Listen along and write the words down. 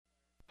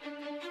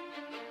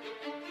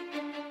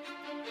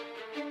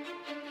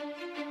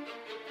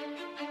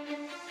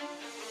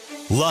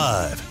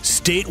Live,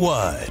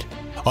 statewide,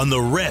 on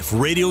the Ref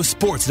Radio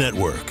Sports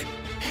Network.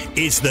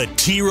 It's the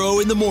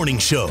T-Row in the Morning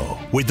Show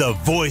with the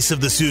voice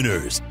of the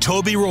Sooners,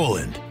 Toby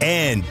Rowland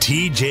and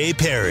TJ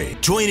Perry.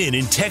 Join in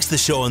and text the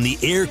show on the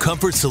Air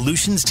Comfort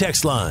Solutions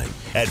text line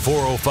at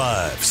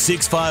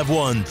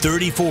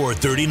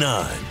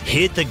 405-651-3439.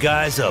 Hit the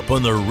guys up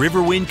on the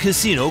Riverwind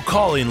Casino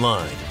call-in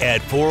line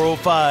at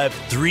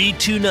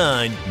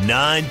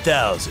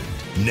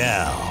 405-329-9000.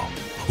 Now,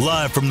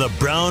 live from the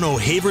Brown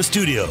O'Haver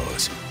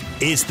Studios,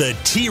 it's the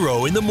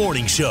T-Row in the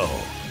Morning Show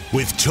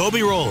with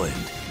Toby Rowland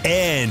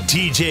and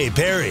TJ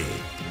Perry. He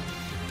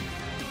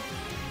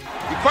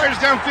fires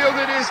downfield.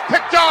 It is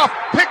picked off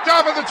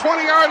at the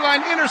 20-yard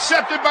line,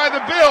 intercepted by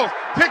the Bills,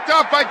 picked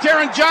off by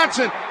Taron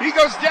Johnson. He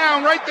goes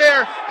down right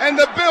there, and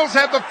the Bills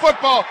have the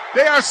football.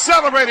 They are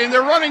celebrating.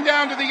 They're running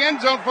down to the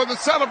end zone for the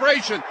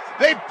celebration.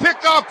 They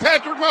picked off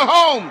Patrick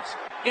Mahomes.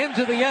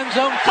 Into the end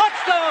zone.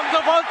 Touchdown,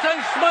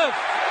 Devontae Smith.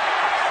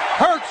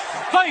 Hurts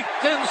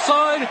faked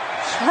inside,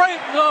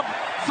 straightened up,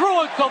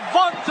 threw it to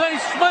Devontae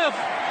Smith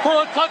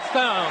for a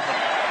touchdown.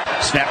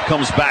 Snap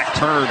comes back,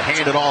 turned,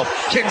 handed off.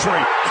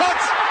 Kingsbury,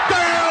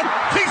 touchdown!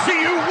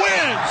 TCU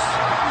wins!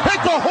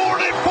 Hit the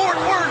horn in Fort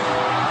Worth.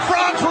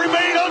 Frogs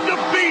remain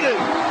undefeated.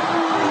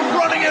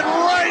 Running it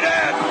right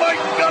at Mike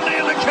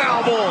Gundy and the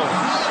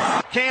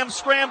Cowboys. Cam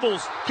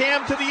scrambles.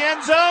 Cam to the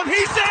end zone.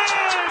 He's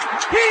in!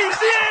 He's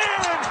in!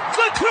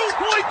 The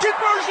two-point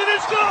conversion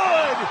is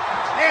good!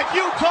 And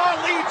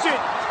Utah leads it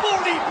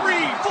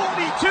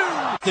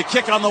 43-42. The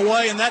kick on the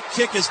way, and that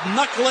kick is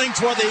knuckling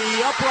toward the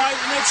upright,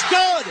 and it's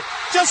good!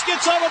 Just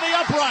gets over the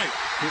upright.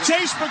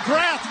 Chase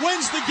McGrath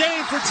wins the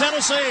game for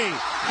Tennessee.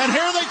 And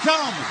here they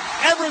come.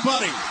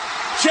 Everybody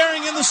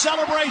sharing in the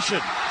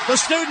celebration. The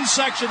student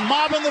section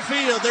mobbing the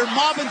field. They're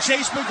mobbing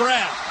Chase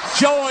McGrath.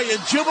 Joy and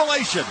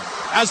jubilation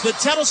as the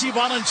Tennessee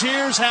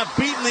Volunteers have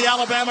beaten the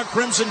Alabama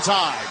Crimson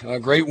Tide. A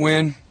great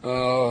win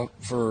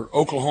for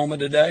Oklahoma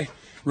today.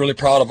 Really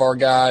proud of our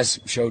guys.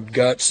 Showed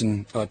guts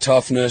and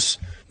toughness.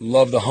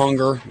 Love the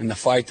hunger and the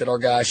fight that our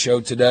guys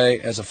showed today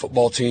as a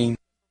football team.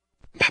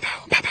 Pow,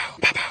 pow, pow, pow,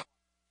 pow.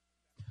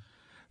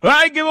 All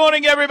right, good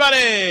morning,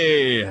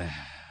 everybody.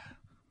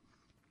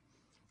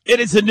 It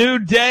is a new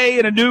day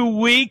and a new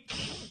week.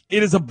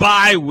 It is a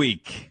bye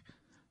week.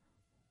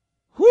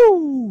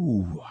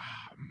 Woo!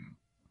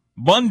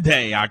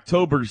 Monday,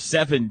 October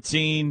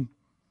 17.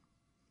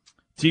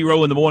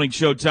 T-Row in the Morning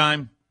Show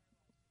time.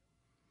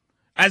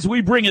 As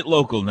we bring it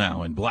local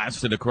now and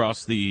blast it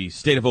across the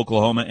state of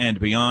Oklahoma and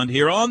beyond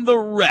here on the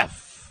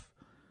Ref.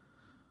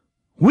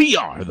 We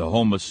are the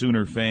home of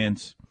Sooner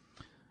fans.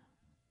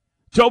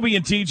 Toby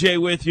and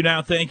TJ with you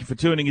now. Thank you for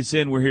tuning us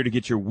in. We're here to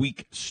get your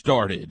week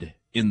started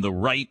in the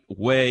right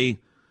way.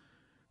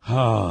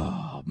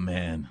 Oh,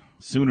 man.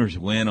 Sooners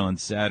win on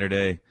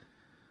Saturday.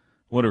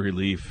 What a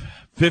relief.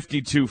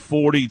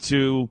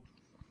 52-42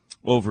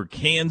 over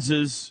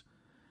Kansas.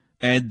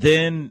 And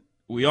then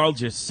we all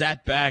just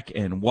sat back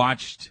and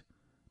watched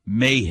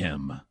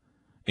mayhem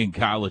in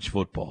college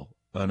football.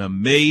 An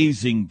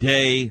amazing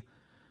day.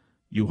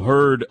 You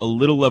heard a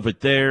little of it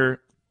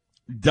there.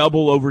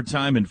 Double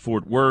overtime in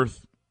Fort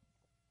Worth.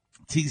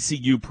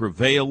 TCU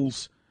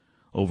prevails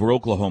over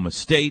Oklahoma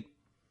State.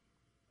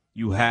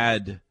 You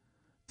had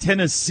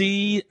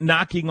Tennessee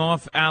knocking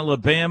off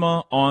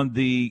Alabama on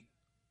the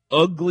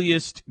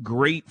ugliest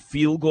great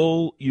field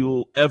goal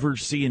you'll ever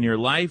see in your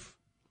life.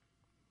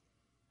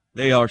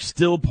 They are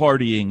still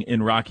partying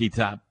in Rocky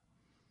Top.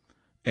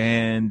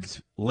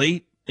 And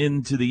late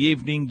into the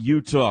evening,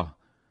 Utah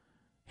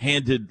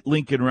handed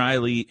Lincoln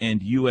Riley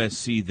and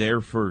USC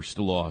their first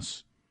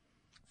loss.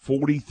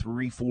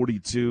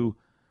 43-42.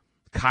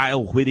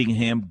 Kyle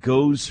Whittingham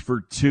goes for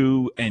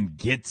two and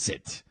gets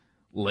it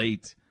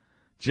late.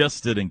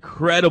 Just an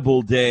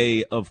incredible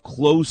day of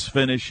close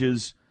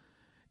finishes.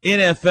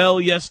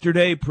 NFL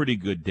yesterday, pretty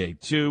good day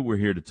too. We're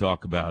here to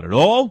talk about it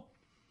all.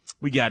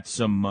 We got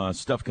some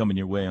stuff coming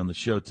your way on the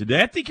show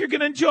today. I think you're going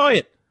to enjoy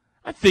it.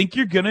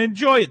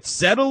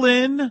 Settle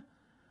in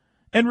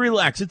and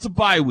relax. It's a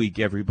bye week,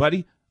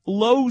 everybody.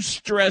 Low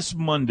stress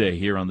Monday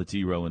here on the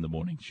T-Row in the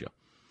Morning Show.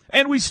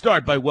 And we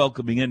start by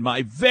welcoming in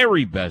my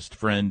very best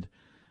friend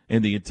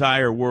in the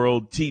entire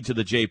world, T to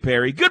the J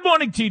Perry. Good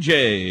morning,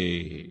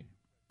 TJ.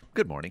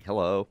 Good morning.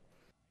 Hello.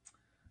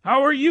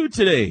 How are you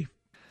today,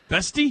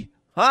 bestie?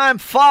 I'm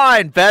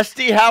fine,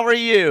 bestie. How are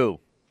you?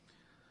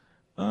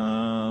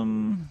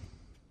 I'm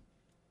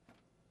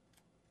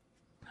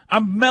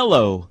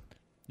mellow.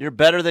 You're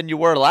better than you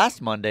were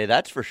last Monday,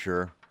 that's for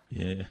sure.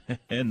 Yeah,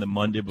 and the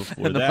Monday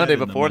before and the that. Monday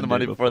before, and the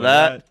Monday before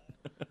that.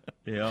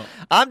 Yeah.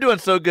 I'm doing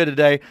so good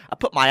today. I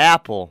put my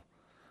apple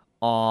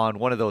on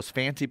one of those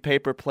fancy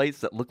paper plates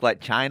that look like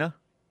china.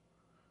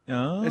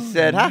 Oh, I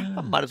said, yeah.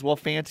 I might as well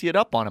fancy it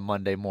up on a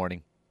Monday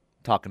morning.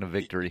 Talking to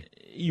Victory.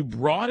 You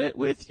brought it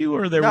with you,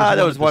 or there was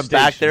there was one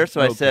back there,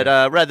 so okay. I said,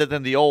 rather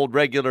than the old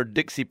regular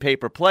Dixie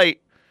paper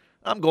plate,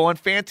 I'm going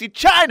fancy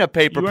china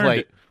paper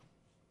plate.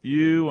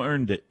 You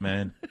earned it,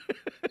 man.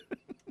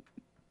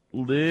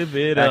 Live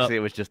it up. Actually,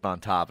 it was just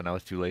on top, and I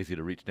was too lazy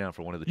to reach down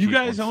for one of the You cheap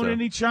guys ones, own so.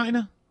 any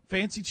china?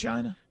 Fancy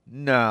china?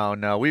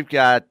 No. We've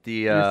got the.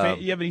 You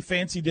have any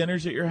fancy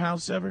dinners at your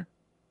house ever?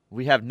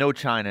 We have no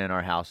china in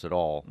our house at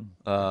all.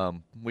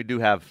 We do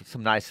have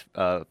some nice.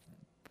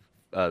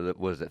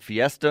 Was it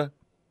Fiesta?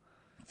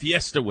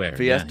 Fiesta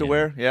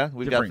ware. Yeah.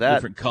 We've got that.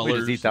 Different colors.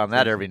 We just eat on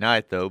that every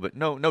night, though. But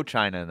no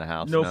china in the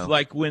house. No, No.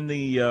 like when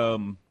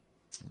the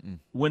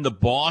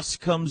boss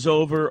comes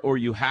over, or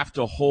you have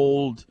to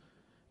hold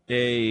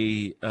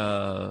a.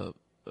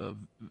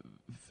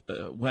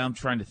 Well, I'm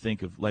trying to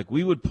think of, like,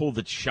 we would pull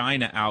the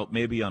china out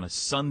maybe on a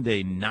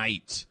Sunday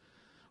night,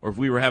 or if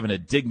we were having a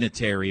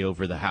dignitary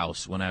over the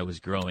house when I was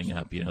growing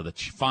up, the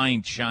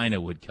fine china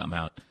would come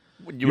out.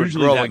 When you were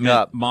Usually growing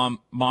up,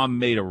 Mom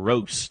made a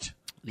roast.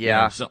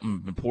 Yeah.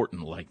 Something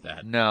important like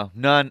that. No,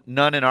 none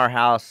in our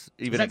house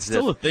even Is that exists.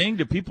 still a thing?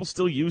 Do people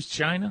still use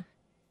china?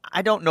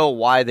 I don't know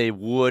why they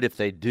would if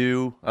they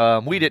do.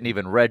 We didn't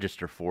even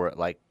register for it,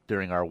 like,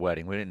 during our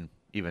wedding. We didn't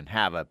even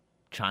have a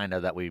china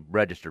that we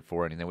registered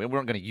for or anything. We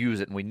weren't going to use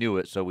it, and we knew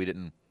it, so we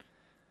didn't.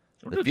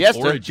 The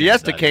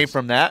Fiesta came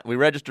from that. We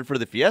registered for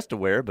the Fiesta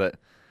ware,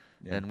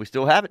 and we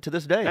still have it to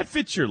this day. That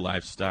fits your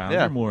lifestyle.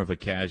 Yeah. You're more of a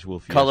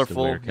casual, Fiesta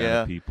colorful, wear kind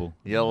of people.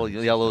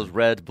 Yellows,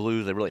 reds,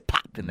 blues. They really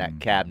pop in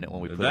that cabinet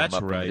when we put them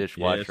up in the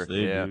dishwasher. Yes,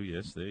 they do.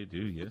 Yes, they do.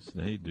 Yes,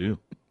 they do.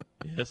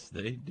 Yes,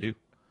 they do.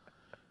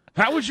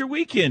 How was your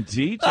weekend,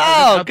 Teach?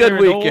 Good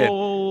weekend.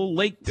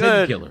 Lake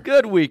Tenkiller.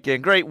 Good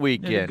weekend. Great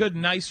weekend. A good,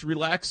 nice,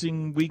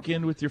 relaxing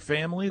weekend with your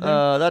family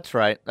there? That's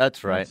right.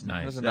 That's nice.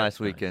 That was a nice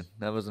weekend.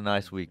 That was a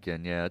nice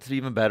weekend, yeah. It's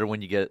even better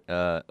when you get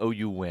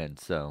OU win,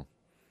 so.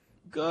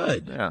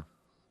 Good. Yeah.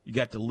 You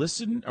got to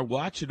listen or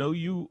watch an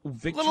OU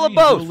victory? A little of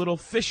both. A little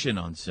fishing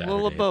on Saturday. A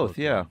little of both,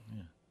 yeah.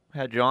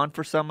 Had you on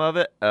for some of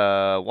it.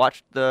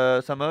 Watched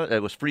some of it.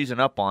 It was freezing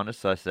up on us,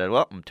 so I said,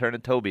 well, I'm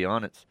turning Toby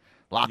on. It's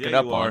locking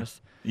up on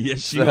us.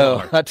 Yes, you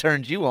are. I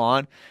turned you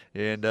on,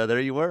 and there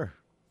you were.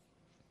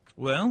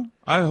 Well,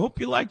 I hope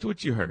you liked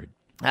what you heard.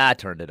 I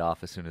turned it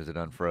off as soon as it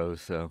unfroze,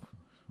 so.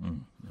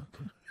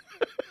 Okay.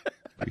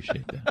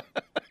 Appreciate that.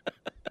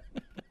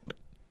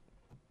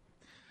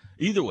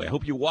 Either way, I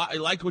hope you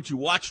liked what you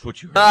watched,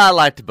 what you heard. I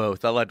liked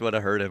both. I liked what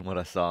I heard and what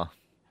I saw.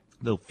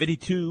 Little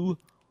 52-42.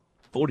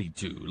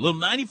 Little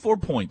 94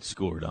 points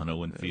scored on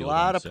Owen Field. A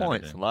lot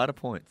of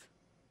points.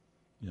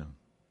 Yeah.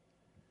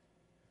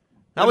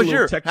 How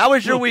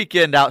was your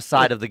weekend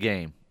outside of the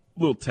game?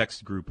 Little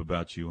text group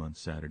about you on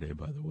Saturday,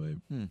 by the way.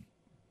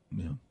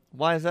 Yeah.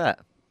 Why is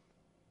that?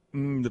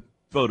 The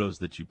photos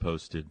that you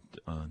posted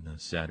on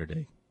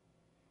Saturday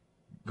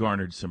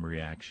garnered some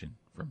reaction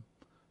from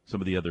some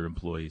of the other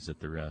employees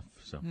at the Ref.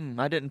 So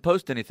I didn't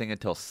post anything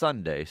until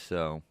Sunday,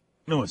 so.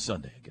 No, it's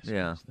Sunday, I guess.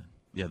 Yeah.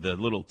 Yeah, the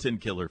little tin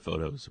killer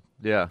photos.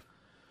 Yeah.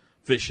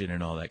 Fishing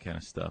and all that kind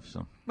of stuff.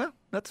 So. Well,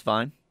 that's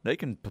fine. They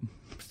can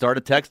start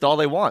a text all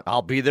they want.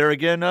 I'll be there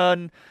again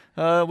on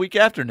week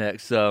after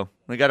next. So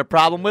they got a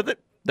problem with it,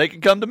 they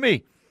can come to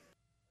me.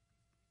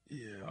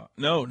 Yeah.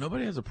 No,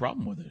 nobody has a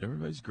problem with it.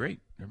 Everybody's great.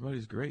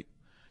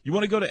 You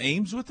want to go to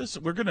Ames with us?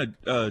 We're going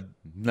to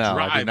No,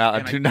 drive.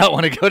 I do not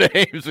want to go to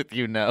Ames with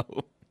you, no.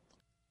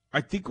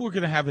 I think we're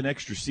going to have an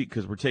extra seat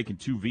because we're taking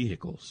 2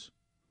 vehicles.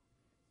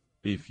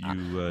 If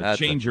you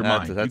change your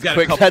mind.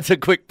 That's a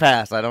quick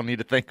pass. I don't need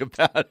to think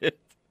about it.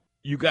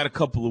 You got a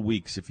couple of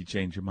weeks if you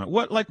change your mind.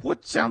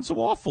 What sounds so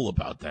awful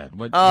about that?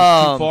 Too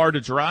far to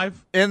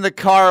drive? In the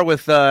car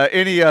with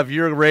any of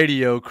your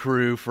radio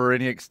crew for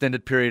any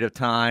extended period of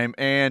time,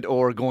 and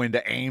or going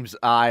to Ames,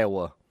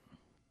 Iowa.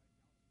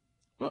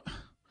 Well,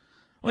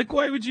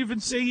 why would you even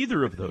say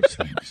either of those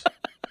things?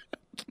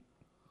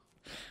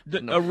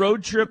 A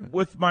road trip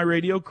with my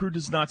radio crew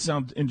does not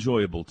sound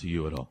enjoyable to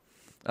you at all.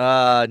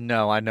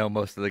 No, I know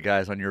most of the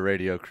guys on your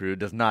radio crew. It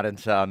does not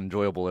sound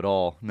enjoyable at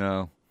all.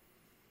 No.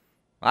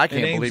 I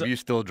can't believe you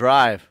still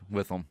drive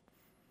with them.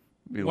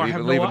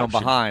 Leaving them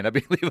behind. I'd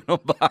be leaving them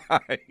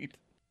behind.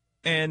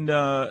 And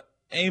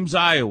Ames,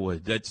 Iowa,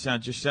 that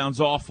just sounds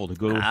awful to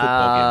go to a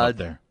football game up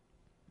there.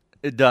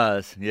 It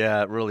does.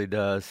 Yeah, it really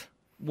does.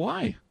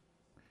 Why?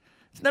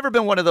 It's never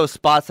been one of those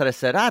spots that I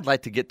said, I'd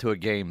like to get to a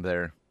game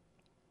there.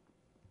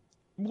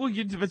 Well,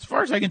 as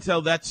far as I can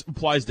tell, that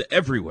applies to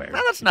everywhere.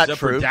 No, that's not true.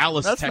 For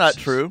Dallas, That's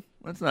Texas.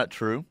 That's not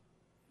true.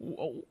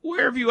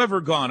 Where have you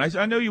ever gone?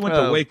 I know you went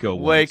to Waco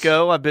once.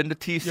 Waco. I've been to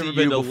TCU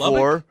been to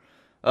before.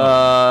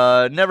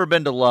 Never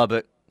been to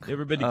Lubbock. You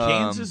ever been to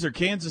Kansas or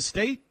Kansas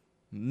State?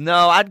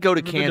 No, I'd go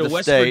to Kansas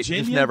West State.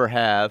 Virginia? Just never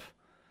have.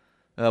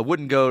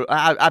 Wouldn't go.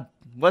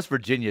 West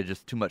Virginia,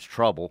 just too much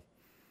trouble.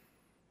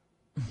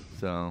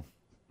 So.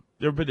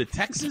 You ever been to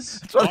Texas?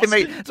 That's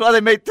why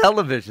they make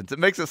televisions. It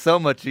makes it so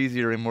much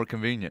easier and more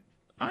convenient.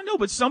 I know,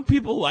 but some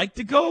people like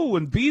to go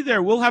and be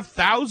there. We'll have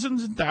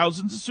thousands and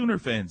thousands of Sooner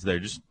fans there.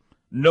 Just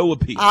no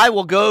appeal. I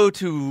will go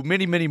to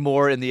many, many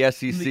more in the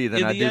SEC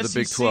than I do the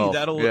Big 12.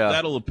 That'll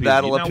appeal.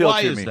 That'll appeal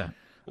why to is me. That?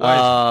 Why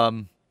is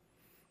that?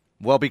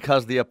 Well,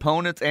 because the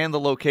opponents and the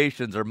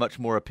locations are much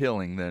more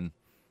appealing than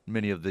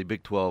many of the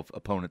Big 12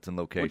 opponents and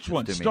locations. Which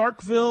one? To me.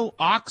 Starkville,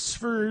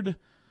 Oxford,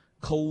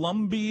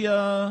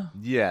 Columbia,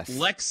 yes,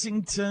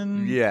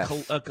 Lexington,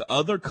 yes,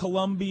 other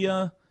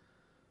Columbia.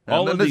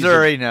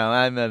 Missouri,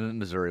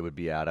 Missouri would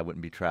be out. I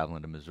wouldn't be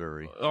traveling to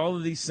Missouri. All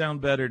of these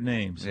sound better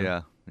names.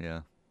 Yeah.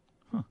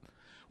 Huh.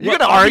 You're going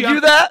to argue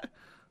that?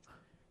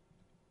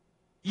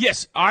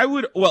 Yes, I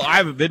would. Well, I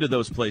haven't been to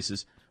those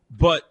places,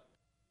 but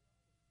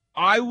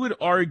I would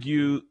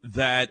argue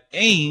that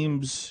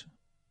Ames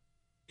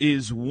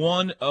is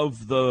one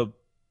of the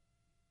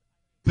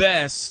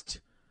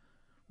best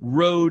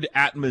road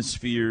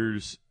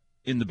atmospheres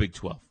in the Big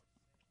 12.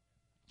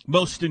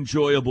 Most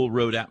enjoyable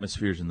road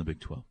atmospheres in the Big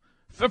 12.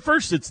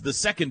 First, it's the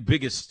second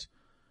biggest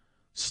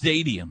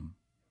stadium.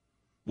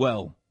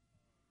 Well,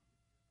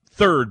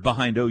 third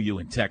behind OU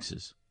in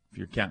Texas, if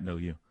you're counting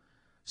OU.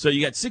 So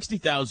you got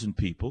 60,000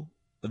 people.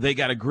 They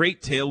got a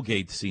great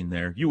tailgate scene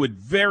there. You would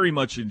very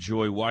much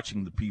enjoy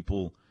watching the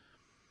people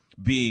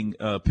being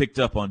picked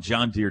up on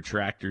John Deere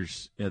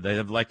tractors. They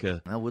have like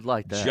a I would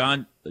like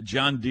that.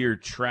 John Deere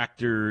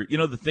tractor. You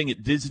know the thing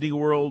at Disney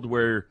World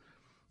where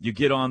you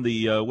get on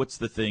the what's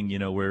the thing? You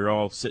know, where you're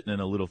all sitting in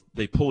a little.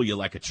 They pull you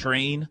like a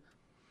train.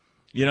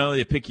 You know,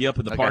 they pick you up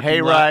in the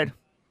parking lot. Hayride.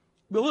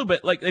 A little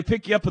bit like they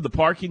pick you up in the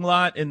parking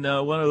lot in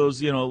one of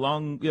those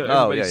long.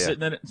 Everybody's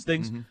sitting in it and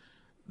things. Mm-hmm.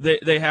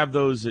 They have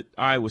those at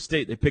Iowa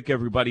State. They pick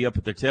everybody up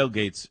at their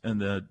tailgates, and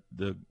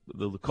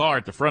the car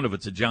at the front of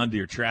it's a John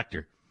Deere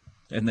tractor,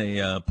 and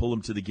they pull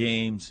them to the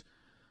games.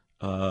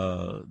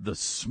 The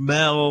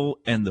smell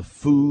and the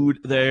food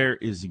there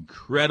is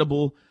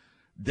incredible.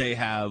 They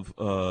have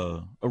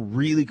a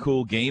really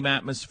cool game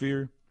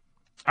atmosphere.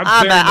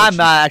 I'm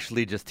not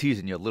actually just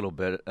teasing you a little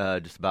bit,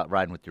 just about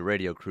riding with your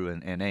radio crew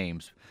and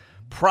Ames.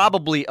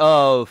 Probably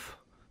of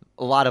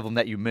a lot of them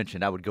that you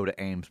mentioned, I would go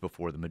to Ames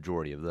before the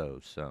majority of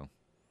those. So.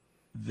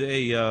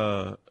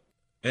 And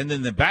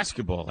then the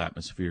basketball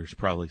atmosphere is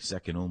probably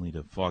second only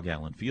to Fog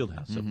Allen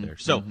Fieldhouse up there.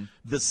 So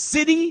the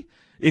city,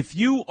 if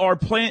you are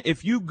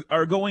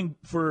going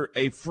for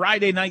a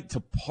Friday night to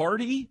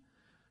party,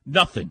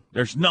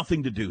 there's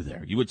nothing to do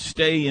there. You would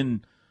stay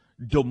in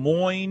Des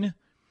Moines,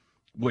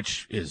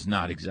 which is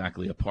not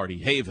exactly a party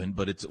haven,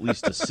 but it's at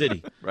least a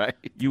city. Right.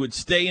 You would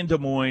stay in Des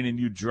Moines and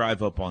you'd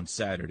drive up on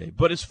Saturday.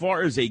 But as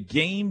far as a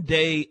game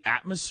day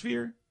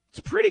atmosphere,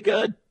 it's pretty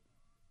good.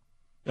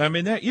 I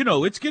mean,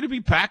 it's going to be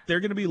packed. They're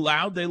going to be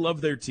loud. They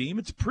love their team.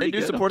 It's pretty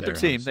good. They do support their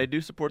team. Honestly. They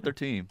do support their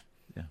team.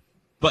 Yeah.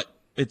 But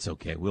it's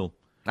okay.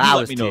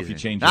 Let me know if you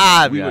change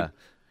it.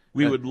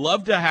 We would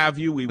love to have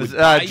you. We would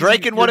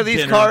Drake in one of these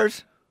dinner.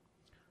 cars?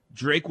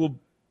 Drake will,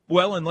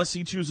 unless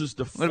he chooses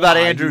to fly. What about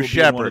Andrew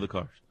Shepard? One of the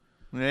cars.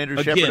 Andrew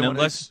Shepard. Again,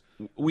 unless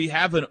we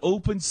have an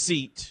open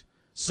seat,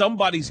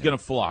 somebody's going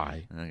to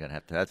fly.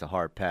 That's a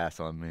hard pass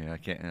on me. I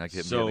can't be in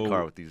the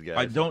car with these guys.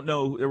 I don't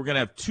know. We're going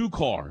to have two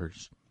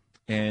cars.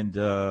 And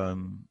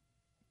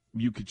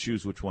you could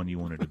choose which one you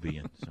wanted to be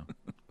in. So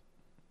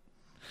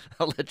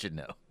I'll let you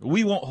know.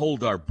 We won't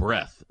hold our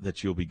breath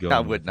that you'll be going. I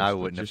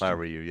wouldn't if I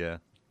were you. Yeah.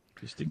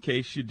 Just in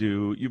case you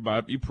do, you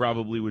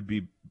probably would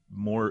be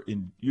more.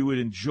 You would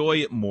enjoy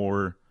it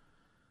more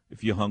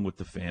if you hung with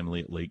the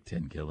family at Lake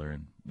Tenkiller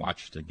and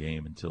watched a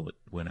game until it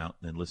went out,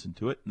 and then listened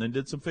to it, and then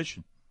did some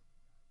fishing.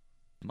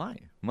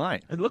 Might.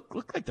 It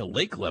looked like the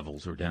lake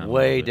levels were down.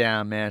 Way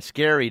down, man.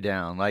 Scary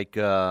down. Like.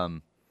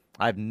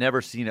 I've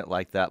never seen it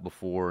like that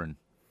before, and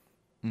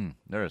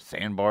there are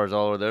sandbars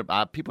all over there.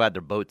 People had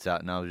their boats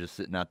out, and I was just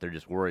sitting out there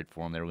just worried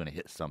for them. They were going to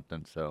hit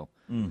something, so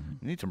we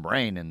need some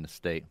rain in the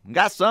state. We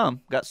got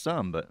some, but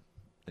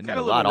they got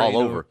a lot all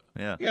over.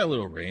 Yeah, we got a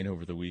little rain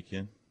over the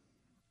weekend.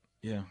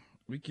 Yeah,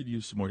 we could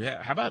use some more.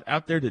 Yeah, how about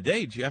out there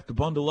today? Did you have to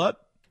bundle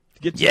up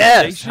to get to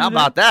the station? How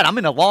about that? I'm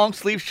in a long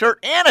sleeve shirt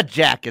and a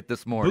jacket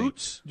this morning.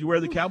 Boots? Did you wear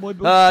the cowboy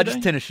boots today?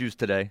 Just tennis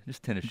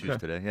shoes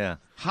today. Yeah.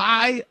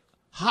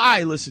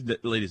 High, listen,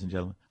 ladies and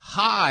gentlemen,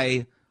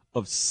 high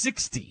of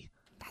 60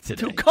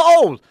 today. Too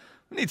cold.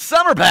 We need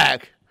summer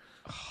back.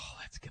 Oh,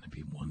 that's going to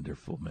be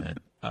wonderful, man.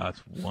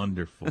 That's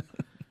wonderful.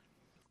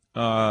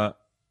 I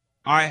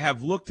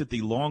have looked at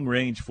the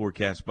long-range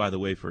forecast, by the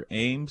way, for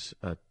Ames,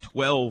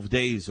 12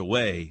 days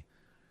away.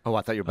 Oh,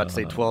 I thought you were about to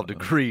say 12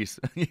 degrees.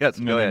 Yes,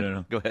 go ahead.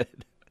 No. Go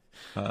ahead.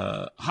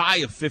 High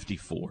of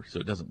 54, so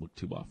it doesn't look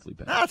too awfully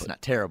bad. That's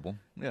not terrible.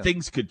 Yeah.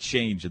 Things could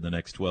change in the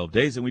next 12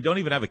 days, and we don't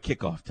even have a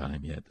kickoff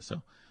time yet.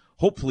 So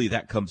hopefully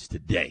that comes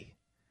today.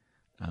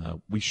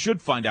 We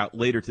should find out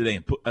later today,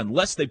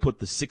 unless they put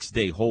the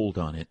 6-day hold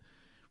on it,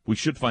 we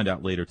should find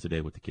out later today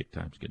what the kick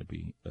time is going to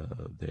be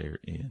there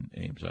in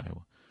Ames,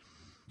 Iowa.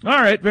 All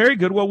right, very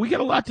good. Well, we got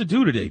a lot to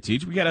do today,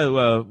 Teach. We got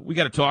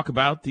to talk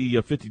about the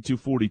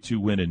 52-42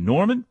 win in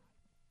Norman.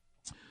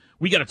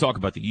 We got to talk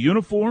about the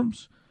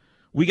uniforms.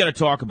 We got to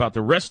talk about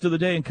the rest of the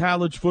day in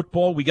college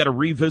football. We got to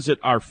revisit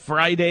our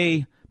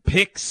Friday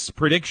picks,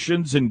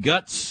 predictions, and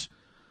guts.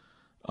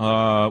 We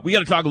got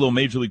to talk a little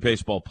Major League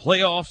Baseball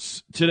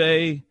playoffs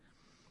today.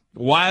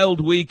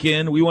 Wild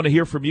weekend. We want to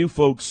hear from you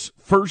folks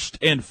first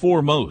and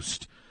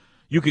foremost.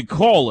 You can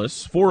call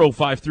us,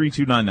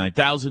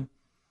 405-329-9000,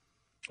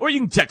 or you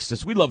can text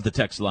us. We love the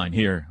text line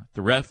here.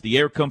 The Ref, the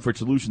Air Comfort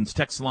Solutions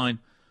text line,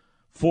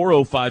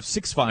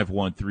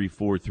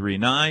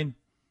 405-651-3439.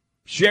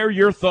 Share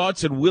your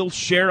thoughts, and we'll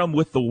share them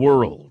with the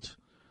world.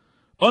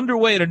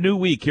 underway at a new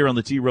week here on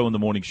the T-Row in the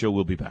Morning Show.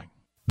 We'll be back.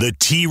 The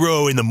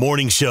T-Row in the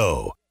Morning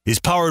Show is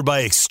powered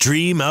by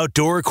Extreme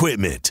Outdoor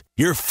Equipment,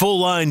 your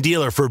full-line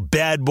dealer for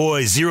bad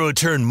boy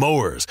zero-turn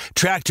mowers,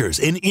 tractors,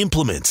 and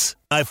implements.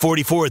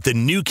 I-44 at the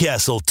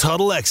Newcastle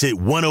Tuttle Exit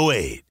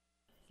 108.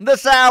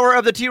 This hour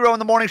of the T-Row in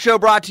the Morning Show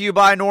brought to you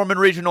by Norman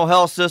Regional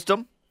Health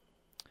System.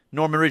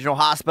 Norman Regional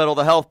Hospital,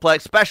 the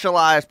Healthplex,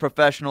 specialized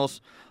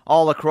professionals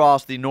all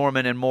across the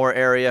Norman and Moore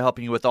area,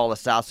 helping you with all of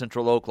South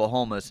Central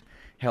Oklahoma's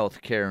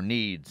healthcare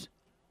needs.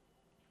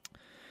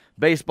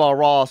 Baseball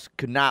Ross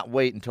could not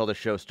wait until the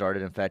show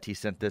started. In fact, he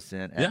sent this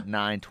in at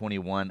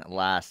 9:21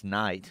 last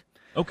night.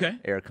 Okay.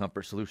 Air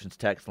Comfort Solutions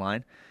text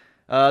line.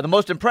 The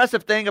most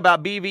impressive thing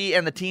about BV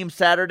and the team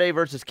Saturday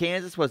versus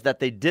Kansas was that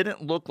they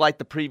didn't look like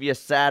the previous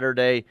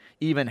Saturday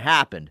even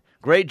happened.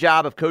 Great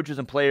job of coaches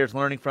and players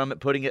learning from it,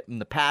 putting it in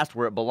the past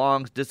where it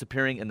belongs,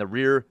 disappearing in the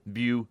rear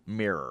view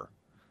mirror.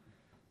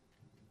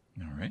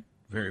 All right.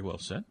 Very well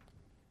said.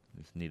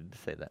 Just needed to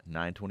say that.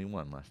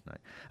 9:21 last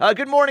night.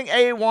 Good morning,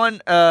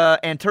 A1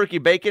 and Turkey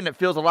Bacon. It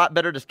feels a lot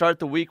better to start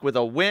the week with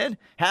a win.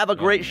 Have a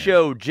great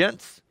show,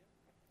 gents.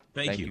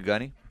 Thank you,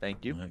 Gunny.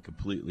 Thank you. I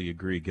completely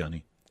agree,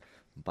 Gunny.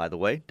 By the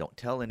way, don't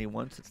tell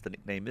anyone since the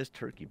nickname is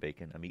Turkey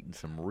Bacon. I'm eating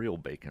some real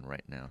bacon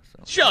right now.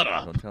 So shut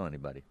up. Don't tell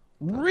anybody.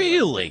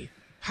 Really?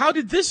 How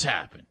did this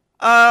happen?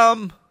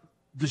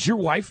 Does your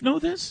wife know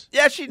this?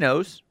 Yeah, she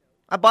knows.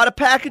 I bought a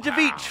package of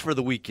each for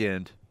the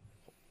weekend.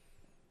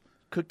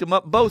 Cooked them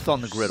up both on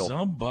the griddle.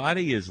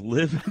 Somebody is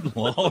living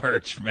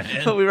large,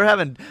 man. we were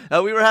having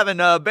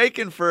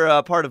bacon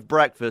for part of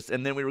breakfast,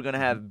 and then we were going to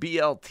have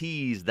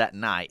BLTs that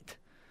night.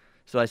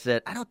 So I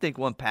said, I don't think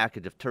one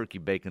package of turkey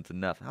bacon's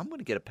enough. I'm going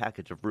to get a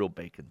package of real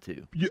bacon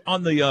too.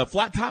 On the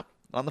flat top?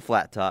 On the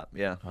flat top,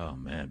 yeah. Oh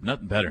man,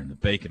 nothing better than the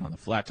bacon on the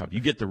flat top. You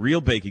get the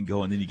real bacon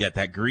going, then you get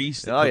that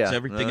grease that puts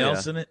everything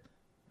else in it.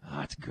 Oh,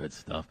 that's good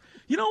stuff.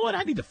 You know what?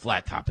 I need to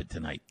flat top it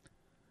tonight.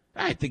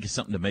 I think it's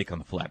something to make on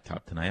the flat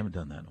top tonight. I haven't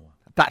done that in a while.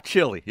 About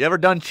chili. You ever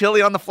done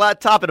chili on the flat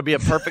top? It'll be a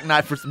perfect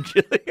night for some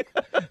chili.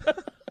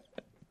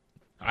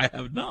 I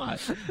have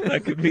not.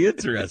 That could be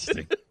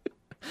interesting.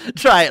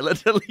 Try it.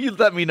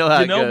 Let me know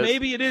how it goes.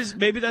 Maybe it is.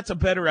 Maybe that's a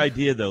better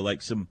idea though.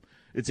 Like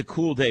it's a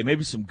cool day.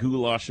 Maybe some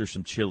goulash or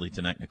some chili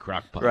tonight in a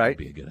crock pot would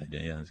be a good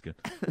idea. Yeah, that's good.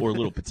 Or a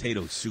little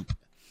potato soup.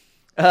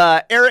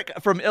 Eric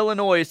from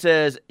Illinois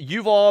says,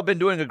 you've all been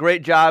doing a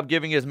great job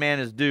giving his man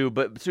his due,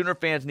 but Sooner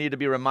fans need to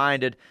be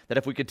reminded that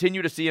if we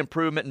continue to see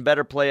improvement and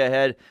better play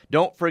ahead,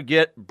 don't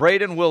forget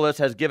Braden Willis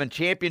has given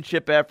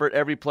championship effort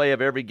every play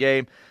of every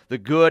game, the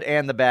good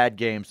and the bad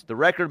games. The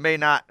record may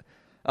not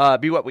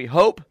be what we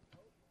hope,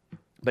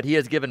 but he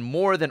has given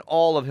more than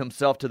all of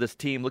himself to this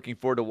team. Looking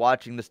forward to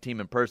watching this team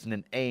in person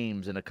in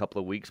Ames in a couple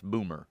of weeks.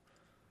 Boomer.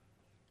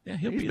 Yeah,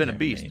 he's been a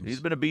beast.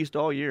 He's been a beast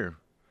all year.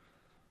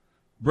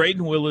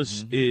 Braden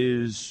Willis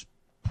is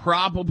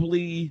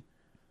probably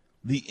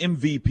the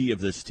MVP of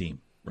this team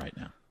right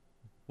now.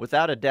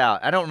 Without a doubt.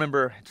 I don't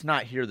remember. It's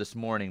not here this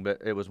morning, but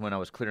it was when I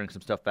was clearing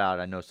some stuff out.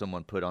 I know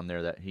someone put on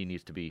there that he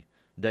needs to be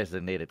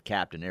designated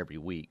captain every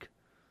week.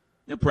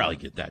 He'll probably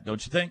get that,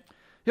 don't you think?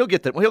 He'll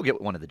get that. Well, he'll get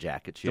one of the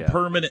jackets. Yeah.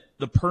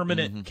 The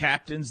permanent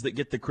captains that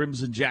get the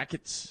crimson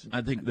jackets.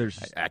 I think there's.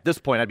 At this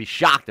point, I'd be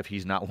shocked if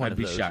he's not one of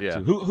those. I'd be shocked yeah.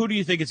 too. Who do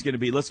you think it's going to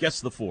be? Let's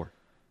guess the four.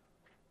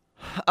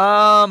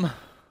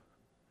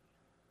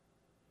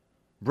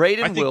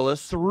 Braden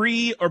Willis.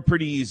 Three are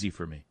pretty easy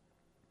for me.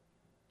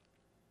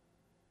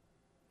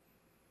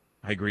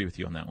 I agree with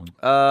you on that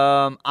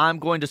one. I'm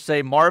going to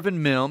say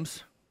Marvin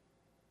Mims.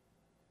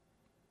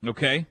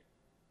 Okay.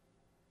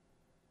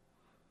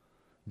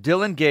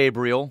 Dylan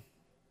Gabriel.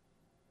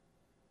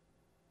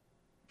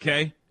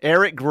 Okay.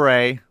 Eric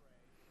Gray.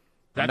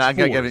 That's I'm not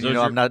four. giving,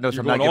 I'm not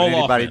giving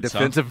anybody offense,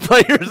 defensive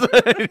players.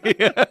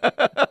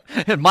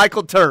 And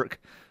Michael Turk.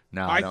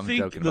 No, I I'm think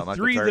joking the about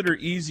three Michael Turk. that are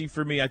easy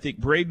for me, I think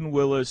Braden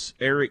Willis,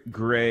 Eric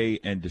Gray,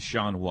 and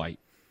Deshaun White,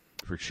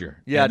 for sure.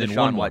 Yeah, and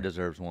Deshaun White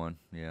deserves one.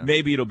 Yeah.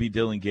 Maybe it'll be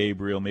Dylan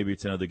Gabriel. Maybe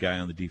it's another guy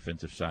on the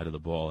defensive side of the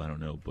ball. I don't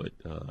know. But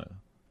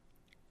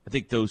I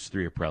think those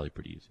three are probably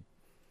pretty easy.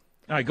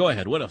 All right, go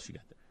ahead. What else you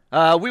got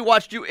there? We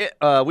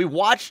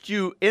watched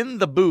you in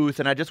the booth,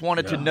 and I just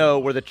wanted to know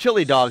where the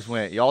chili dogs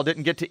went. Y'all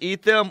didn't get to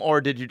eat them, or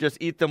did you just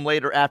eat them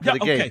later after the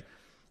game? Okay,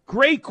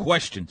 great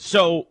question.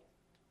 So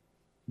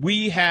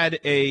we had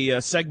a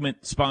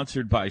segment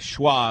sponsored by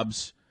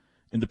Schwab's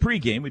in the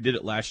pregame. We did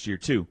it last year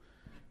too,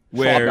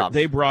 where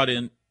they brought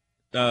in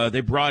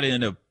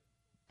a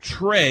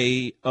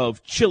tray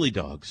of chili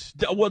dogs.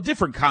 Well,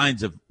 different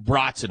kinds of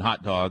brats and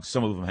hot dogs.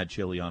 Some of them had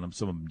chili on them.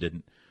 Some of them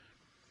didn't.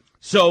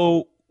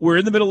 So we're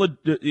in the middle of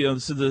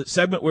this is the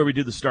segment where we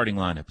do the starting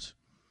lineups.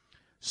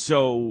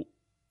 So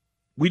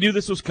we knew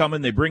this was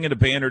coming. They bring in a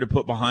banner to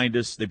put behind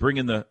us. They bring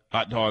in the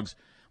hot dogs.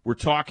 We're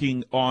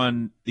talking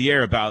on the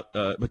air about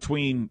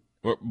during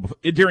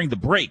the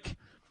break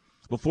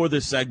before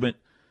this segment.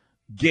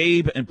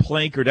 Gabe and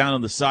Plank are down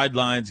on the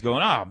sidelines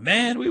going, "Oh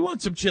man, we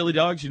want some chili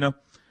dogs,"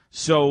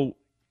 So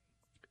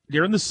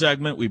during the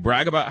segment, we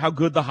brag about how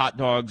good the hot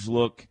dogs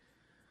look.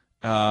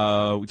 We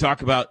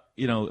talk about,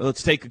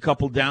 let's take a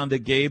couple down to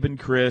Gabe and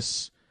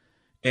Chris.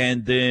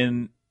 And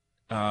then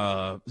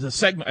the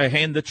segment, I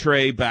hand the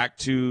tray back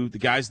to the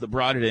guys that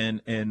brought it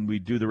in, and we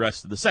do the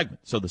rest of the segment.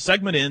 So the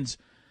segment ends.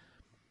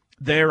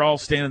 They're all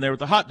standing there with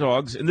the hot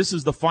dogs, and this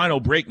is the final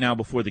break now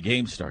before the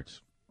game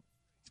starts.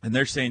 And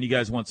they're saying, you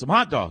guys want some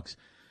hot dogs,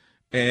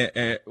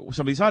 some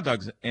of these hot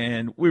dogs.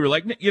 And we were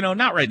like,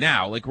 not right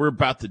now. Like, we're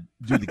about to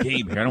do the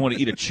game here. I don't want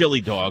to eat a chili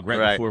dog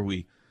right before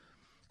we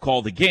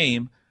call the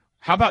game.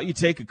 How about you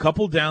take a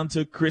couple down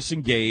to Chris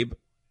and Gabe,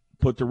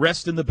 put the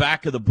rest in the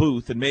back of the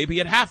booth, and maybe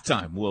at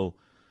halftime we'll,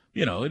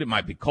 it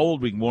might be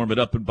cold. We can warm it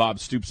up in Bob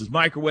Stoops'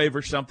 microwave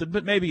or something,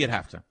 but maybe at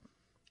halftime.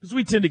 Because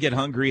we tend to get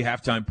hungry,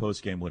 halftime,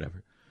 postgame,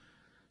 whatever.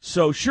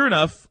 So sure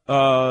enough,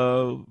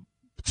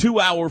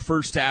 2-hour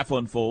first half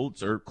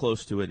unfolds, or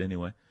close to it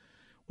anyway.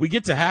 We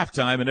get to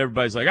halftime, and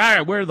everybody's like, all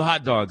right, where are the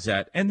hot dogs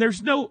at? And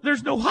there's no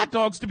hot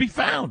dogs to be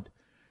found.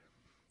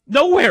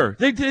 Nowhere.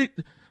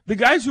 The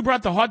guys who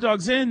brought the hot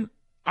dogs in,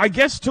 I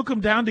guess, took them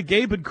down to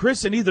Gabe and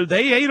Chris, and either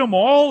they ate them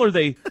all or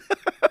they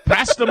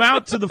passed them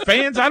out to the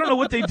fans. I don't know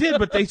what they did,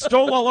 but they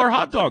stole all our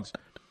hot dogs.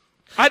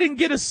 I didn't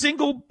get a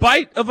single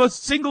bite of a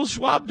single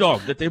Schwab dog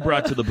that they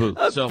brought to the booth.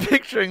 So I'm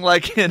picturing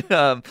like in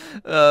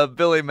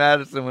Billy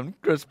Madison when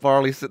Chris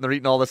Farley's sitting there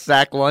eating all the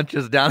sack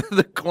lunches down in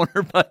the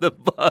corner by the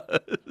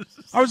bus.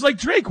 I was like,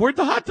 Drake, where'd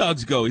the hot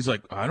dogs go? He's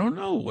like, I don't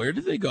know. Where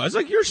did they go? I was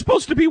like, you're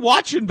supposed to be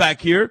watching back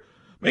here.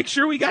 Make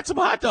sure we got some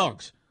hot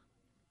dogs.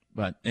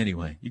 But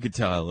anyway, you can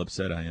tell how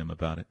upset I am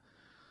about it.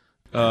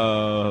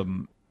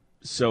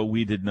 So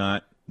we did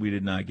not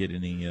get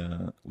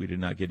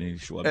any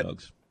Schwab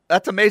dogs.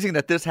 That's amazing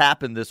that this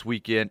happened this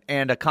weekend,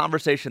 and a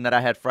conversation that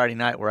I had Friday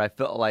night where I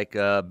felt like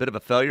a bit of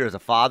a failure as a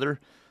father.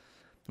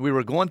 We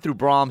were going through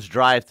Brahms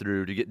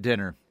drive-thru to get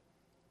dinner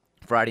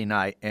Friday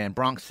night, and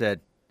Bronx said,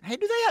 hey,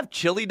 do they have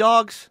chili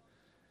dogs?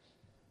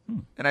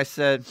 And I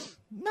said,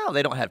 no,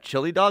 they don't have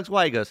chili dogs.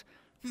 Why? He goes,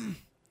 I've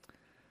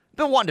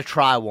been wanting to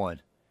try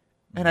one.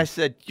 And I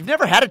said, you've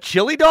never had a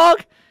chili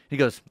dog? He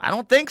goes, I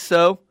don't think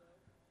so.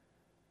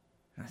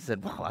 I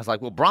said,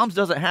 well, Brahms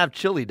doesn't have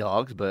chili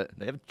dogs, but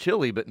they have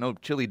chili, but no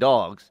chili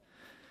dogs.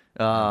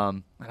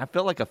 And I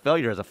felt like a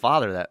failure as a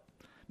father.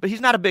 But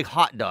he's not a big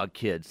hot dog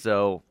kid,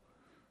 so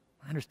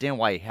I understand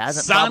why he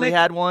hasn't probably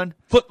had one.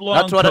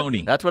 Footlong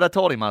Coney. That's what I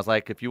told him. I was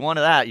like, if you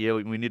wanted that,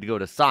 we need to go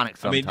to Sonic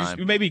sometime. I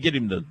mean, maybe get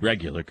him the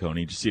regular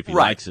Coney, just see if he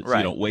likes it, so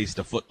you don't waste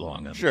a footlong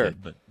on the kid.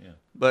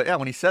 But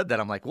when he said that,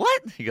 I'm like,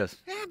 what? He goes,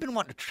 I've been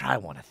wanting to try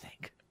one, I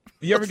think.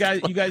 You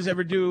guys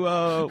ever do?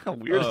 How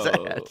weird is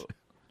that?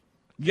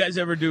 You guys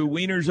ever do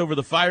wieners over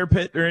the fire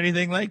pit or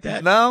anything like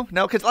that? No,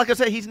 because like I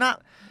said, he's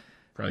not.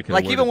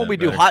 Like even when we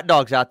do hot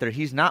dogs out there,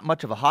 he's not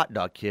much of a hot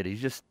dog kid.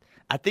 He's just,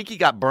 I think he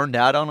got burned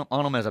out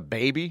on him as a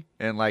baby,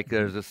 and like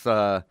there's this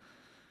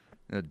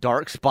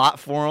dark spot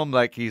for him.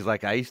 Like he's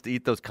like, I used to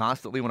eat those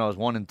constantly when I was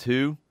 1 and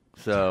 2.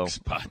 So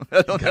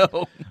I don't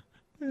know.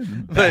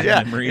 But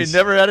yeah, he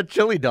never had a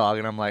chili dog,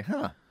 and I'm like,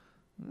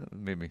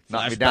 maybe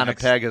knock me down a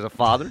peg as a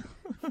father.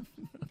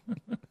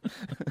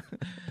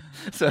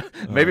 So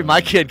maybe my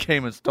kid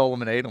came and stole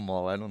them and ate them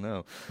all. I don't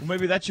know. Well,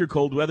 maybe that's your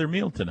cold weather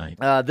meal tonight.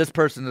 This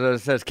person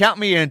says, count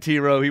me in,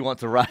 T-Row. He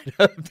wants a ride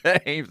up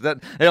to Ames. They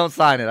don't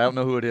sign it. I don't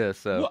know who it is.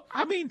 So well,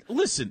 I mean,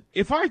 listen,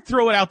 if I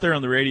throw it out there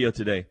on the radio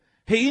today,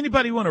 hey,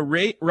 anybody want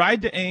to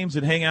ride to Ames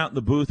and hang out in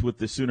the booth with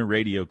the Sooner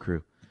radio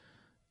crew?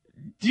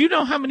 Do you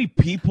know how many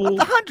people?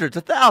 Hundreds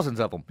of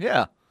thousands of them.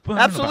 Yeah. Well,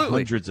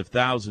 absolutely. Hundreds of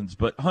thousands,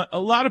 but a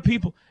lot of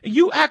people.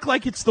 You act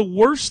like it's the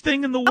worst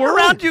thing in the world. I'm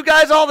around you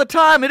guys all the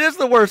time. It is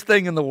the worst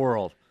thing in the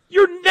world.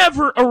 You're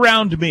never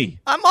around me.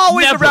 I'm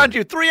always around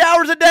you. 3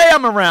 hours a day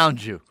I'm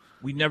around you.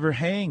 We never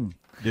hang,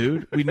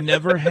 dude. We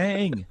never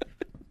hang.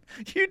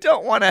 You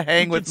don't want to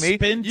hang with me.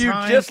 You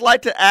just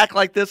like to act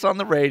like this on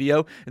the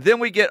radio. Then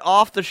we get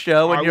off the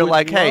show and you're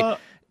like, hey,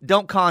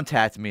 don't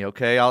contact me,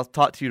 okay? I'll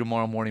talk to you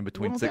tomorrow morning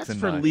between 6 and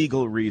 9. That's for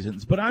legal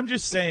reasons. But I'm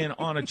just saying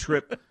on a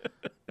trip,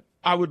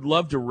 I would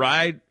love to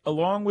ride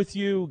along with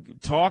you,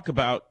 talk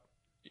about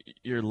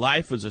your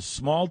life as a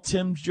small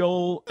Tim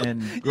Joel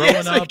and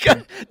growing up.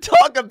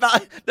 Talk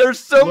about, there's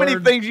so many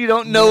things you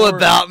don't know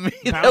about me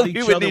that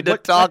we would need to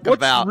talk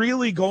about. What's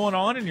really going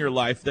on in your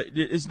life? That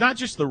it's not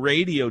just the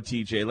radio,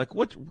 TJ. Like,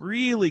 what's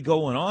really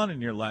going on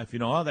in your life? You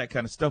know, all that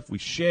kind of stuff we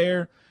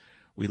share.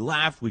 We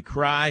laugh, we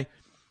cry.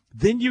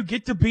 Then you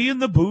get to be in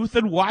the booth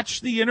and watch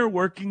the inner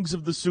workings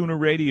of the Sooner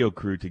radio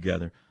crew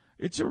together.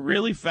 It's a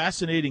really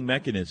fascinating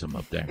mechanism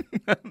up there.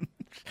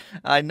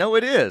 I know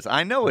it is.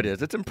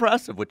 It's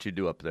impressive what you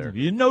do up there.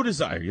 You have no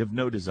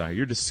desire.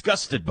 You're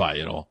disgusted by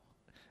it all.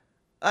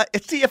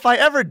 See, if I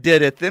ever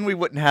did it, then we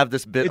wouldn't have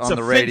this bit on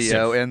the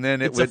radio, and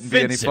then it wouldn't be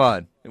any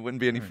fun. It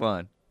wouldn't be any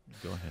fun.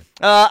 Go ahead.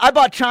 I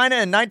bought China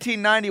in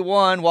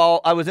 1991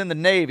 while I was in the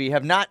Navy.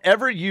 Have not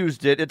ever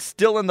used it. It's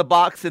still in the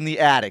box in the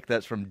attic.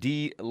 That's from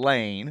D.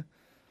 Lane.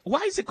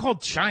 Why is it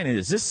called China?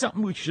 Is this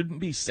something we shouldn't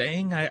be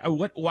saying?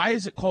 Why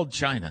is it called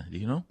China? Do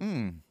you know?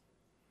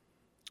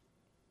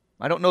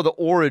 I don't know the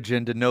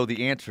origin to know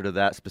the answer to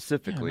that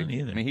specifically.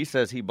 Yeah, I mean, he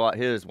says he bought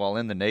his while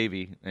in the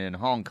Navy in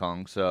Hong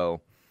Kong, so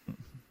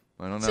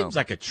I don't know. Seems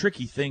like a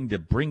tricky thing to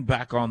bring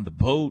back on the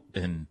boat,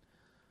 and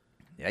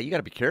Yeah, you got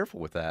to be careful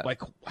with that.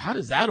 Like, how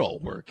does that all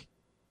work?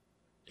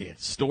 Yeah,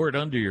 store it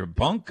under your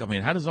bunk? I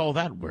mean, how does all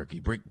that work?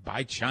 You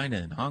buy China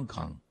and Hong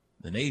Kong,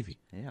 the Navy.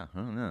 Yeah, I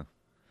don't know.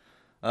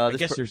 I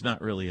guess there's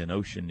not really an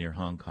ocean near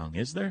Hong Kong,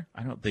 is there?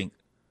 I don't think,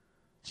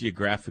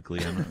 geographically,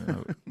 I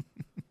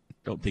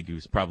don't think he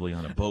was probably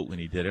on a boat when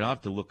he did it. I'll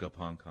have to look up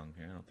Hong Kong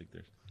here. I don't think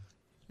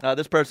there's.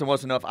 This person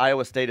wants to know if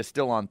Iowa State is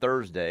still on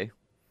Thursday.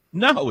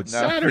 No, it's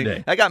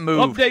Saturday. That got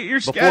moved. Update your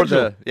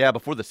schedule.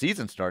 Before the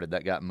season started,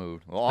 that got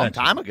moved a long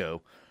time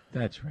ago.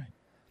 That's right.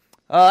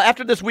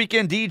 After this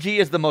weekend, DG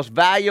is the most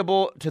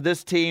valuable to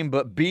this team,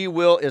 but B.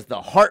 Will is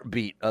the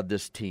heartbeat of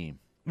this team.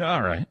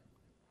 All right.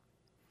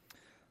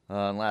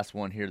 And last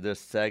one here, this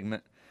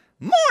segment.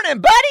 Morning,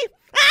 buddy.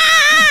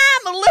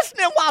 I'm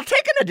listening while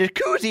taking a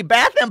jacuzzi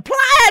bath in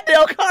Playa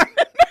del Carmen,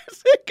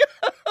 Mexico.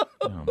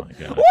 Oh, my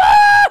God.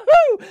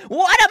 Woo-hoo!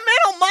 What a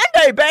mental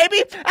Monday,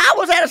 baby. I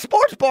was at a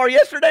sports bar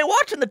yesterday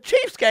watching the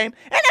Chiefs game,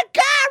 and a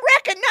guy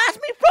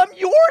recognized me from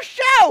your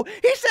show.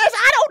 He says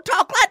I don't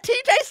talk like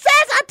TJ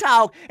says I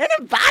talk, and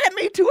invited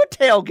me to a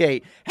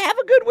tailgate. Have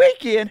a good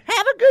weekend.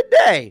 Have a good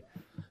day.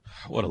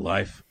 What a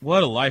life.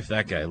 What a life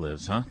that guy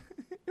lives, huh?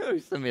 He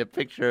sent me a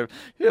picture of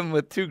him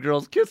with two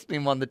girls kissing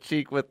him on the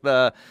cheek with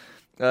the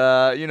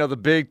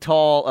big,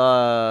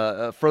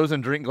 tall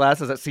frozen drink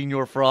glasses at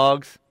Senior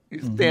Frogs.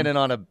 He's standing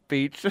on a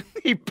beach.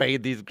 He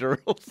paid these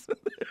girls.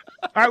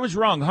 I was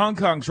wrong. Hong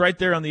Kong's right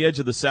there on the edge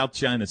of the South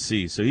China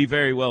Sea, so he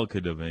very well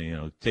could have,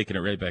 taken it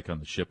right back on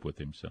the ship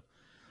with him. So,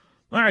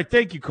 all right,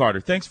 thank you,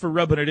 Carter. Thanks for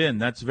rubbing it in.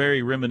 That's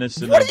very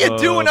reminiscent. What are you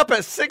doing up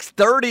at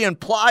 6:30 in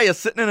Playa,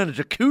 sitting in a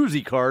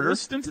jacuzzi, Carter?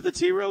 Listening to the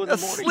T-Row in the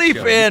morning. Sleep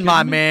in,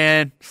 my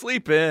man.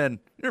 Sleep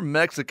in. You're in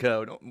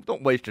Mexico.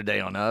 Don't waste your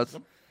day on us.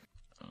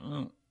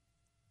 I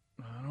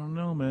don't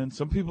know, man.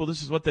 Some people,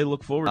 this is what they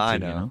look forward to. I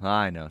know.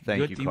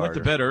 Thank you, Carter. You went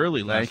to bed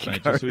early last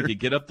night just so we could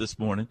get up this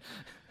morning.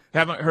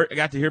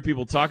 Got to hear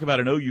people talk about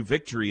an OU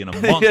victory in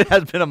a month. It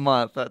has been a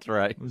month. That's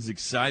right. I was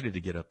excited to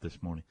get up this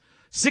morning.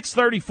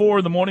 6:34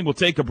 in the morning. We'll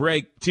take a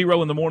break.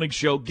 T-Row in the Morning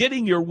Show,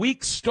 getting your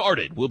week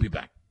started. We'll be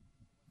back.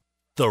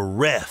 The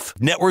Ref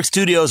Network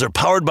studios are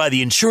powered by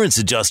the insurance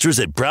adjusters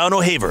at Brown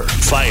O'Haver.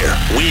 Fire,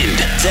 wind,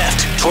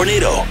 theft,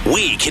 tornado.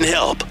 We can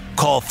help.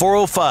 Call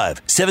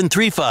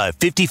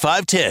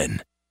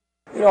 405-735-5510.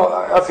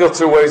 I feel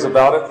two ways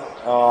about it.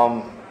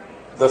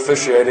 The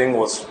officiating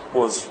was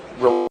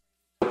really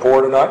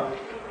poor tonight,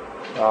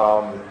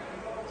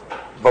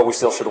 but we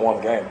still should have won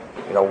the game.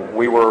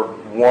 We were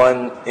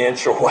 1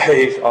 inch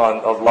away on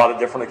a lot of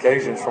different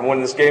occasions from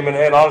winning this game,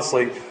 and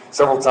honestly,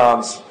 several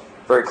times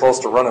very close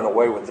to running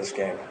away with this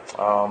game.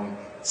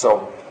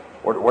 So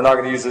we're not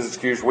going to use this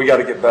excuse. We got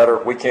to get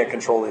better. We can't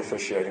control the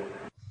officiating.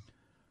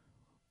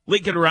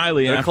 Lincoln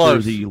Riley, They're after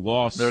close. the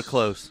loss. They're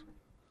close.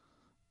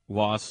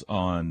 Loss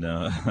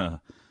on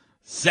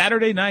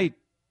Saturday night.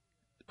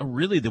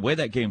 Really, the way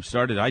that game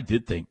started, I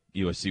did think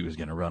USC was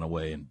going to run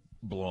away and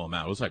blow them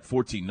out. It was like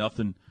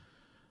 14-0.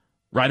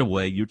 Right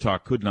away, Utah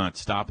could not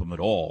stop them at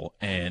all,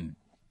 and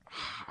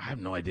I have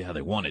no idea how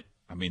they won it.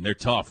 I mean, they're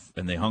tough,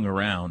 and they hung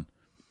around,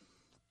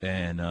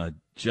 and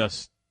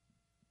just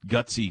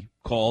gutsy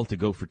call to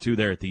go for two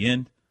there at the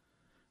end.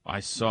 I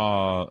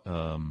saw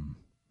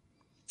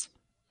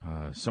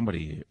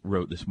somebody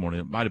wrote this morning,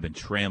 it might have been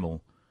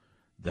Trammell,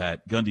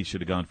 that Gundy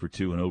should have gone for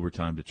two in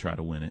overtime to try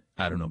to win it.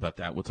 I don't know about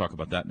that. We'll talk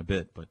about that in a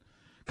bit. But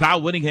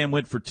Kyle Whittingham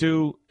went for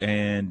two,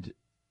 and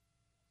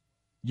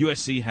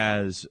USC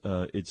has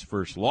its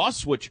first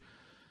loss, which,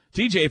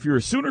 TJ, if you're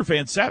a Sooner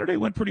fan, Saturday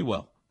went pretty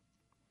well.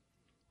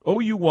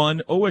 OU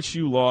won,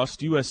 OSU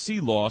lost,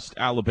 USC lost,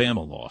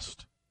 Alabama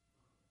lost.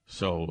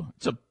 So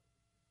it's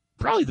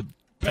probably the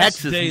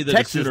best day that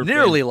Texas a Sooner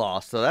nearly fan,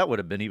 lost, so that would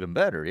have been even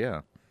better,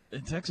 yeah.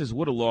 And Texas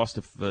would have lost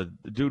if the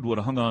dude would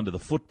have hung on to the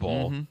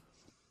football. Mm-hmm.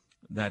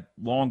 That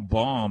long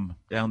bomb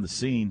down the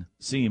seam.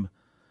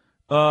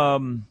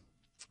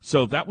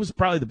 So that was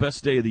probably the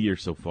best day of the year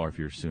so far if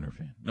you're a Sooner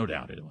fan. No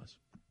doubt it was.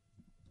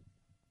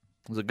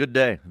 It was a good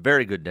day,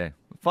 very good day.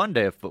 A fun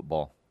day of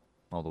football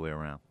all the way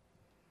around.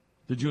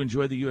 Did you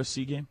enjoy the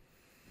USC game?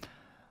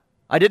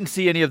 I didn't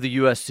see any of the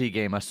USC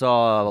game. I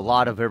saw a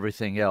lot of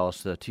everything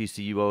else, the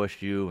TCU,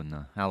 OSU, and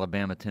the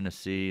Alabama,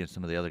 Tennessee, and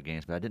some of the other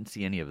games, but I didn't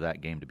see any of that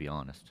game, to be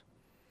honest.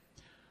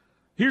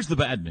 Here's the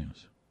bad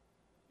news.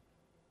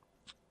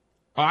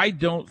 I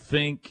don't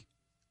think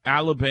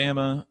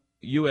Alabama,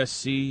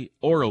 USC,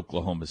 or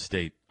Oklahoma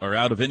State are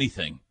out of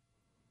anything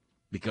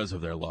because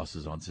of their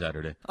losses on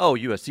Saturday. Oh,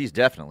 USC's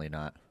definitely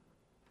not.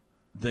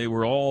 They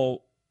were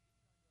all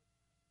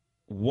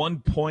 1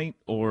 point,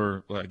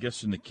 or I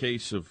guess in the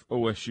case of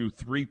OSU,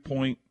 3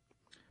 point.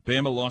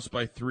 Bama lost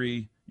by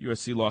 3,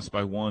 USC lost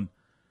by 1.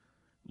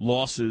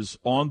 Losses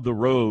on the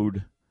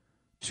road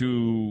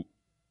to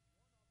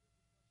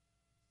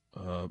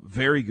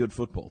very good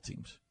football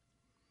teams.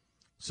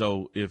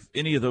 So if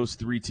any of those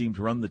three teams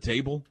run the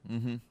table,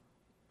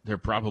 they're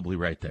probably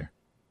right there.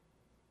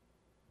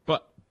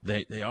 But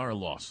they are a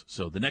loss.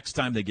 So the next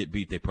time they get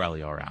beat, they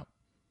probably are out.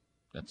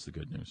 That's the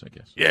good news, I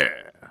guess. Yeah.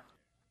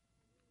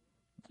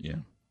 Yeah,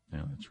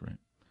 that's right.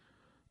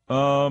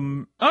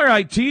 All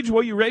right, Tej,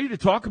 well, you ready to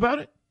talk about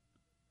it?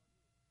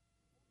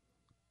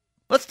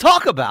 Let's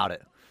talk about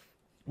it.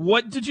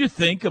 What did you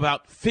think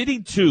about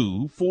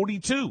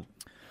 52-42?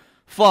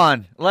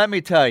 Fun. Let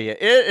me tell you,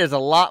 it is a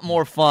lot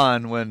more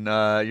fun when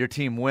your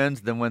team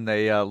wins than when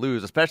they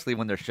lose, especially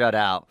when they're shut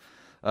out.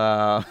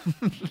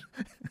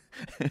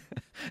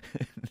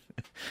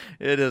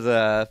 It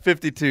is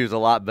 52 is a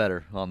lot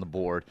better on the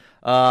board.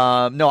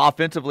 No,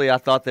 offensively, I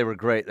thought they were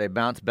great. They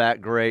bounced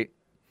back great.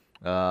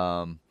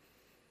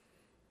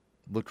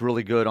 Looked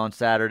really good on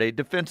Saturday.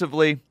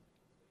 Defensively,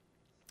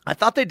 I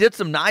thought they did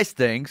some nice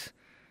things.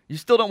 You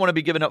still don't want to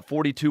be giving up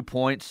 42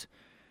 points.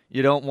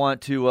 You don't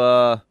want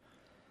to,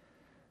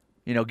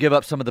 give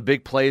up some of the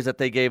big plays that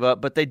they gave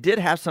up. But they did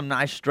have some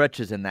nice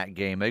stretches in that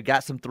game. They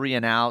got some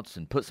 3-and-outs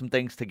and put some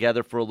things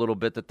together for a little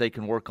bit that they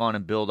can work on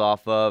and build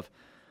off of.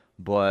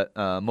 But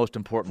most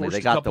importantly, Forced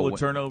they got a couple of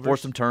turnovers.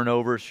 Forced some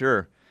turnovers,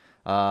 sure.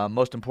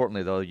 Most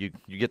importantly, though, you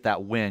get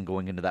that win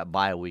going into that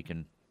bye week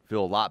and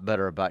feel a lot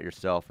better about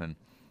yourself, and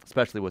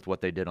especially with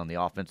what they did on the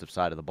offensive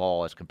side of the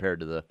ball as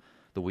compared to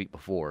the week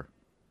before.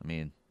 I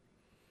mean,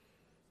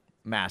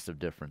 massive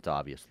difference,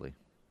 obviously.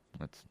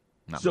 That's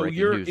not so breaking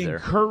you're news there.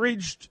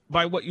 Encouraged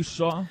by what you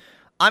saw?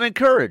 I'm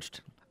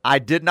encouraged. I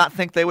did not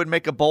think they would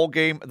make a bowl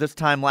game this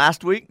time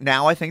last week.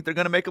 Now I think they're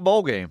going to make a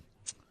bowl game.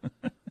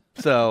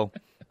 So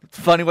it's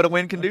funny what a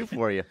win can do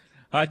for you.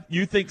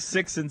 You think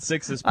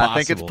 6-6 is possible? I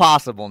think it's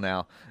possible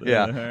now.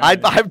 Yeah, I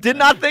did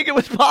not think it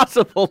was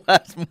possible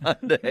last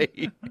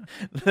Monday.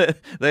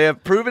 They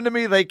have proven to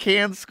me they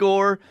can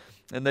score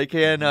and they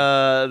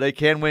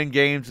can win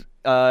games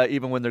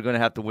even when they're going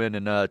to have to win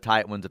in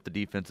tight ones if the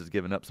defense is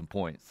giving up some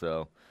points.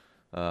 So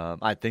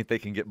I think they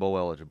can get bowl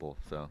eligible.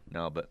 So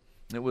no, but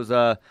it was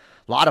a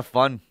lot of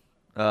fun.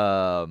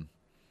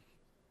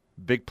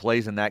 Big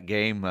plays in that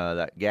game.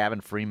 That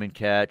Gavin Freeman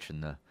catch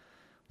and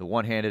the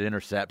one-handed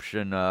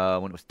interception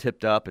when it was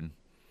tipped up and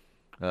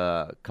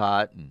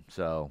caught, and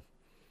so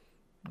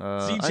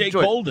C.J.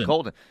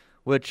 Golden,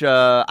 which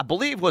I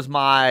believe was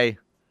my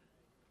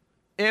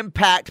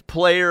impact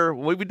player.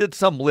 We did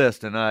some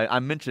list, and I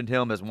mentioned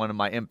him as one of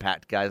my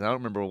impact guys. I don't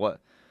remember what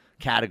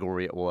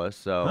category it was,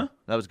 so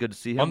that was good to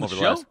see him on the over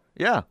show. The last,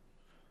 yeah.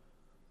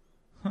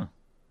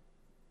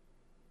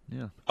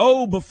 Yeah.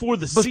 Oh, before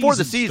the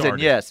season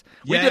started. Yes.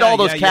 We did all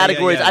those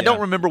categories. Yeah. I don't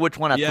remember which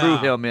one I threw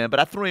him in, but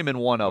I threw him in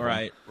one of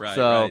them.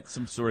 Right.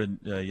 Some sort of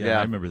I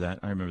remember that.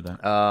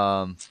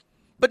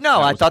 But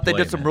no, I thought they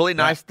did some really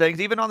nice things.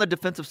 Even on the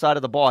defensive side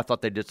of the ball, I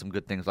thought they did some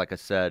good things, like I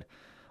said,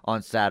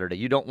 on Saturday.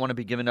 You don't want to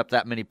be giving up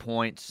that many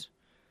points.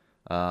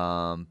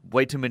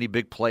 Way too many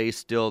big plays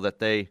still that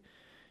they,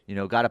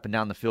 got up and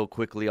down the field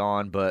quickly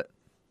on, but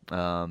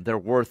there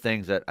were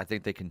things that I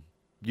think they can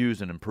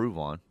use and improve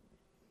on.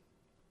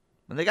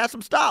 And they got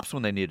some stops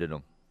when they needed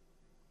them.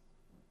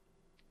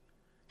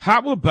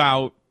 How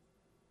about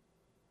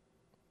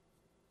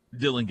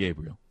Dillon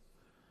Gabriel?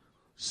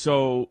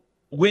 So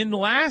when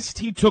last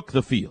he took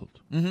the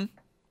field,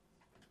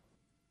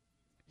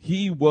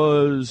 he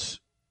was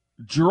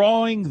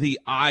drawing the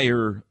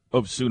ire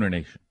of Sooner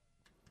Nation.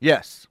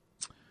 Yes.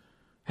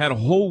 Had a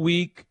whole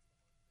week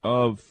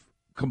of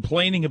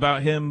complaining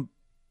about him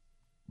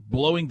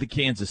blowing the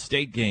Kansas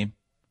State game.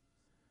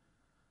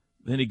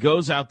 Then he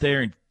goes out there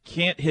and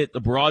can't hit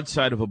the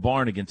broadside of a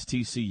barn against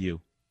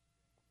TCU.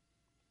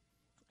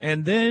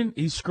 And then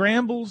he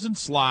scrambles and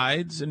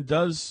slides and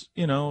does,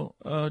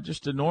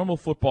 just a normal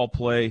football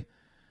play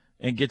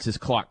and gets his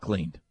clock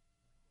cleaned.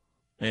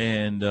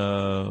 And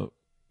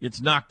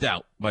gets knocked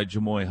out by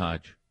Jamoy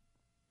Hodge.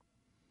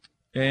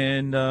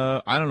 And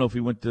I don't know if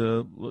he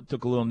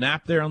took a little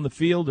nap there on the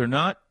field or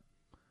not.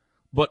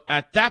 But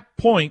at that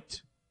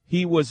point,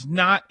 he was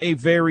not a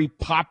very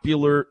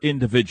popular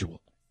individual.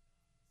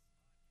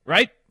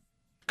 Right?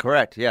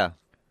 Correct, yeah.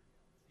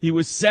 He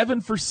was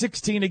 7 for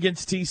 16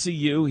 against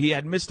TCU. He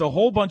had missed a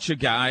whole bunch of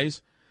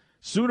guys.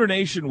 Sooner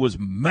Nation was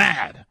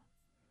mad.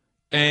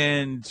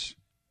 And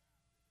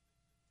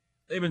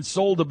they've been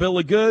sold a bill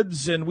of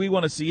goods, and we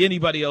want to see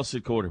anybody else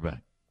at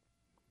quarterback.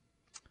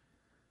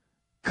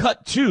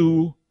 Cut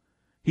to,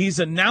 he's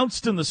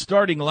announced in the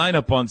starting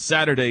lineup on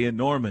Saturday in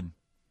Norman.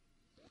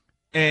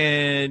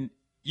 And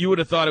you would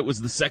have thought it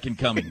was the second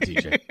coming,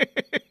 TJ.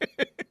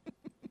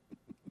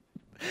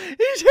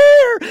 He's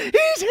here!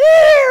 He's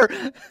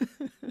here!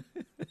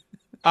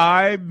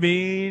 I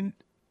mean,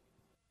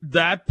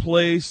 that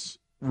place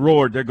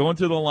roared. They're going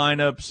through the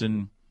lineups,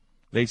 and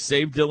they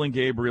saved Dillon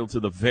Gabriel to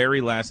the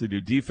very last. They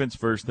do defense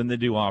first, then they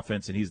do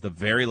offense, and he's the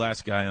very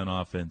last guy on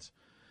offense.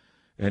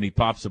 And he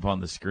pops up on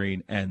the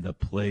screen, and the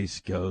place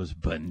goes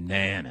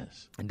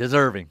bananas.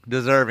 Deserving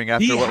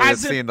after what we have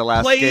seen the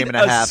last game and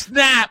a half.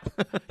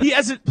 He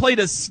hasn't played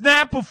a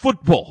snap of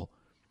football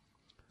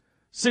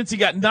since he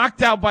got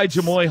knocked out by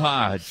Jamoy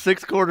Hodge.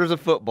 6 quarters of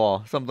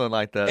football, something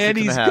like that. And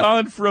he's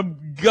gone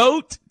from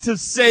GOAT to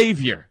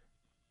savior.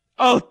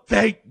 Oh,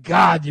 thank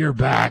God you're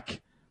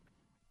back.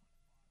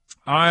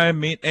 I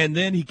mean, and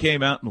then he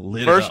came out and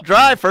lit it up.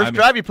 First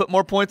drive, he put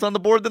more points on the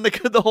board than they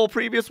could the whole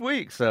previous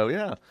week. So,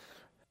 yeah.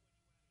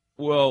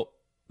 Well,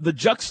 the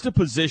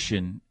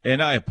juxtaposition,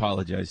 and I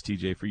apologize,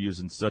 TJ, for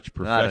using such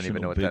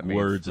professional big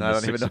words in the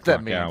 6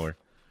 o'clock hour.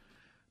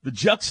 The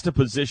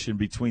juxtaposition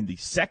between the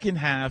second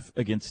half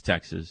against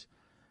Texas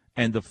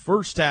and the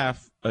first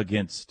half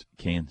against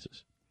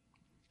Kansas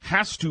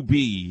has to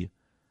be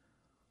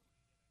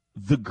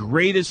the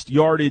greatest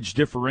yardage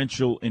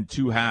differential in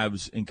two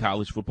halves in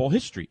college football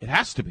history. It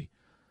has to be.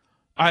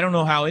 I don't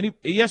know how any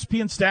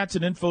ESPN Stats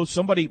and Info,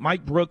 somebody,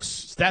 Mike Brooks,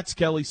 Stats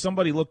Kelly,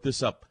 somebody looked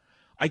this up.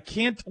 I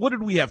can't, what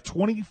did we have,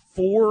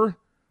 24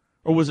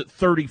 or was it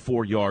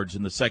 34 yards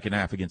in the second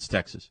half against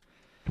Texas?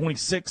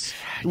 26?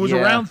 It was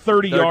around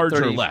 30 yards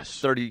or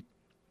less. 30,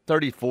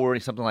 40,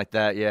 something like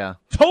that, yeah.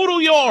 Total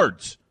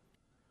yards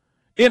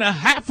in a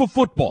half of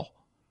football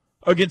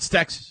against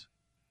Texas.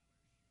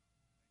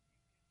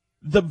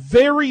 The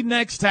very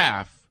next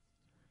half,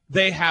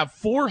 they have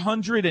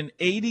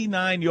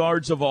 489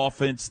 yards of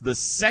offense, the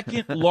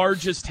second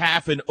largest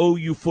half in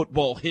OU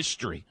football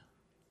history.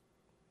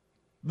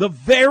 The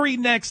very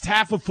next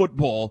half of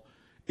football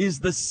is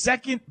the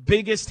second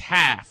biggest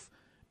half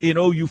in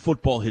OU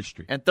football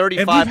history. And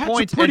 35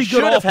 points, and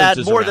should have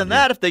had more than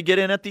that if they get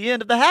in at the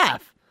end of the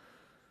half.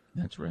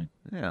 That's right.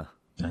 Yeah.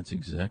 That's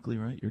exactly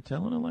right. You're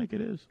telling it like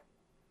it is.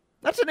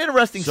 That's an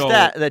interesting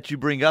stat that you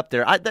bring up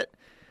there.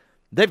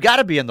 They've got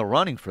to be in the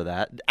running for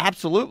that.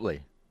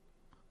 Absolutely.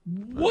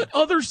 What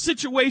other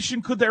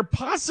situation could there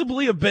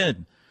possibly have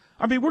been?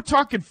 I mean, we're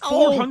talking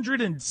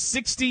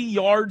 460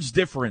 yards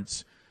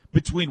difference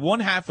between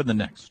one half and the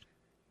next.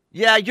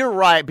 Yeah, you're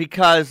right,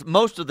 because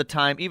most of the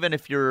time, even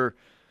if your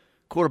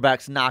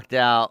quarterback's knocked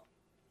out,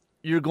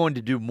 you're going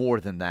to do more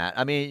than that.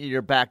 I mean,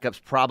 your backup's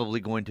probably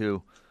going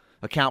to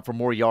account for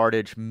more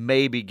yardage,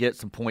 maybe get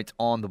some points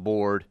on the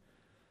board,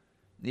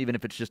 even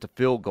if it's just a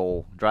field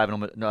goal, driving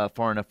them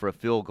far enough for a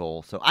field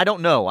goal. So I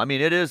don't know. I mean,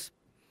 it is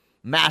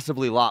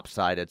massively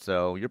lopsided,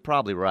 so you're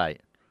probably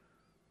right.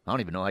 I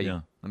don't even know how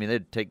you – I mean,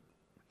 it'd take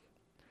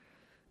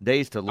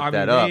days to look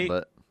that up.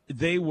 But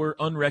they were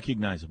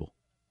unrecognizable.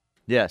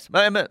 Yes.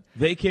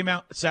 They came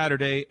out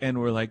Saturday and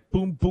were like,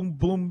 boom, boom,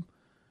 boom,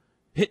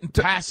 hitting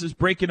passes,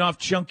 breaking off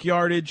chunk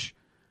yardage,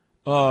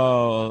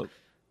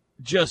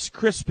 just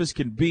crisp as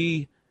can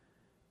be.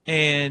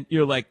 And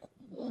you're like,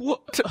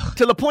 what?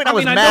 To the point I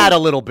was mad a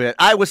little bit.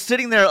 I was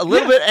sitting there a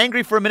little bit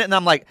angry for a minute, and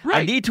I'm like,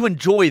 I need to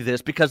enjoy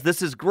this because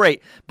this is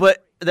great.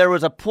 But there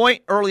was a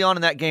point early on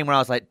in that game where I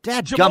was like,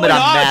 dadgummit,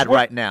 I'm mad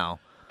right now.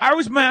 I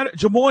was mad at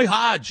Jamoy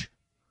Hodge.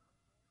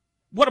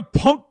 What a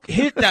punk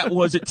hit that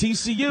was at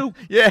TCU.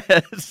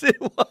 Yes, it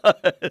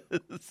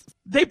was.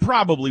 They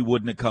probably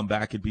wouldn't have come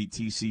back and beat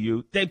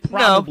TCU. They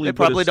probably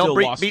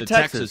don't beat to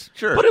Texas.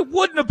 Sure. But it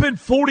wouldn't have been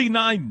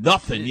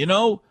 49-0, you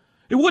know?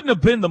 It wouldn't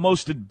have been the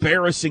most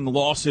embarrassing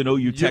loss in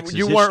OU Texas history.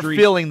 You weren't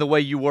feeling the way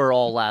you were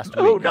all last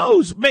week. Who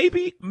knows?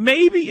 Maybe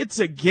it's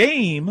a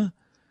game,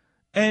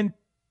 and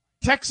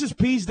Texas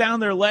pees down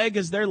their leg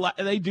as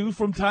they do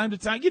from time to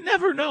time. You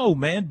never know,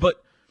 man.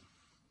 But,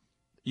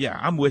 yeah,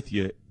 I'm with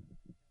you.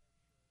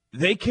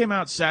 They came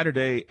out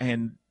Saturday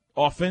and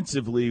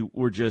offensively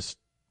were just,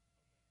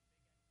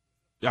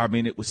 I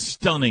mean, it was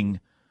stunning.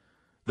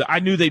 I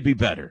knew they'd be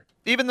better.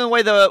 Even the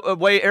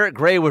way Eric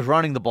Gray was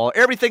running the ball,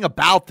 everything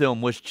about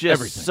them was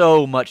just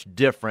so much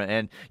different.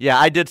 And, yeah,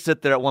 I did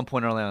sit there at one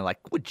point early on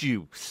like, would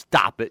you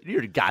stop it?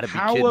 You've got to be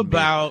kidding me. How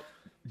about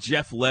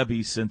Jeff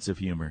Levy's sense of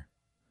humor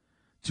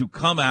to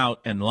come out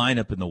and line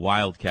up in the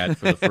Wildcat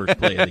for the first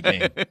play of the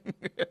game?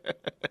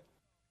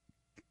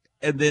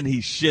 And then he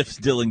shifts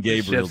Dylan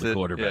Gabriel, the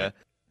quarterback.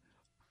 Yeah.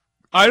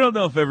 I don't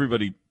know if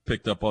everybody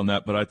picked up on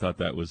that, but I thought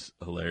that was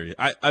hilarious.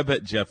 I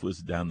bet Jeff was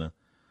down the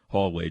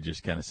hallway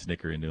just kind of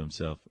snickering to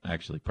himself.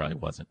 Actually, probably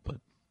wasn't. But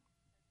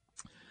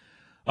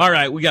all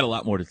right, we got a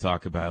lot more to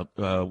talk about.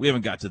 We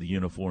haven't got to the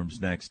uniforms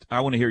next.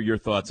 I want to hear your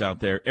thoughts out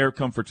there. Air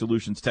Comfort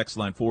Solutions, text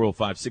line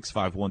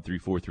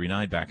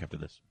 405-651-3439. Back after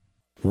this.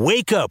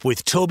 Wake up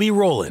with Toby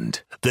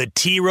Rowland, the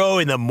T-Row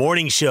in the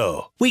Morning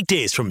Show.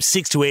 Weekdays from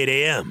 6 to 8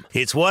 a.m.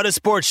 It's what a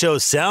sports show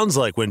sounds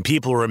like when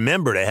people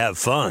remember to have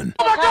fun.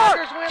 Oh, my God!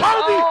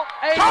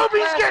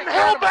 Toby's getting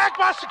held back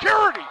by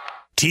security.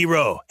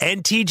 T-Row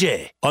and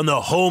TJ on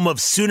the home of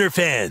Sooner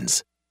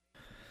fans.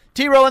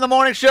 T-Row in the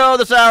Morning Show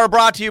this hour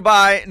brought to you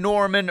by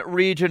Norman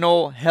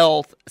Regional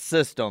Health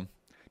System.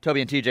 Toby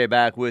and TJ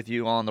back with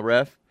you on the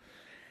ref.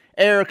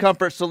 Air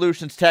Comfort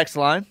Solutions text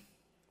line.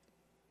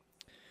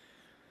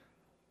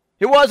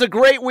 It was a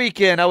great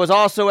weekend. I was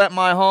also at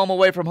my home,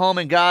 away from home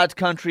in God's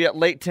country at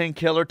Lake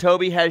Tenkiller.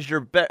 Toby, has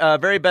your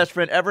very best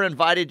friend ever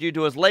invited you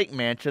to his lake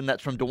mansion?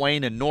 That's from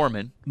Dwayne and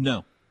Norman.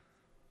 No.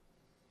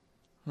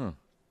 Where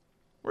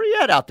are you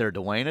at out there,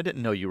 Dwayne? I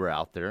didn't know you were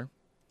out there.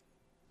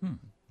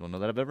 Don't know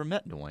that I've ever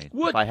met Dwayne.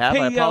 If I have,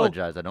 I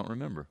apologize. I don't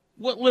remember.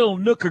 What little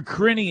nook or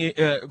cranny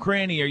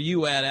are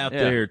you at out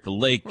there at the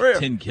Lake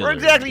Tenkiller? Where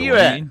exactly Dwayne? You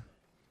at?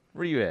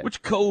 Where are you at?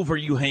 Which cove are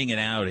you hanging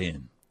out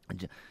in?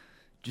 Did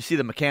you see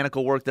the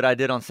mechanical work that I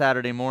did on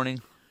Saturday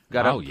morning?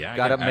 Got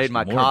up, made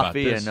my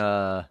coffee,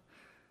 and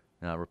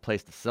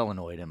replace the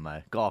solenoid in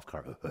my golf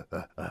cart.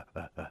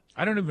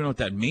 I don't even know what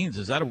that means.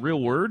 Is that a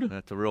real word?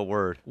 That's a real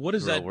word. What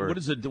is that? Word.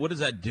 What does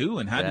that do?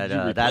 And how did you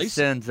replace that?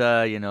 Sends,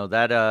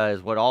 that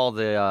is what all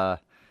the.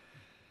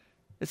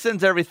 It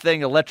sends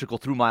everything electrical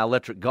through my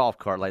electric golf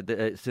cart. Like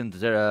it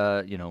sends,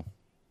 you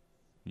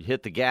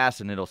hit the gas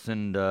and it'll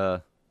send.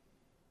 I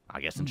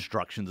guess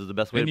instructions is the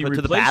best way to put it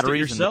to the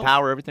batteries and the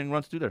power. Everything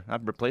runs through there.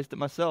 I've replaced it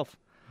myself.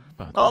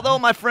 Although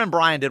my friend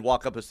Brian did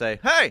walk up and say,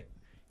 "Hey,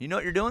 you know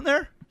what you're doing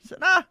there?" I said,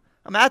 "Nah,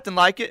 I'm acting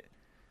like it."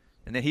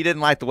 And then he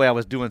didn't like the way I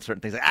was doing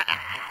certain things. Like,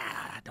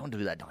 don't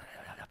do that.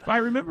 If I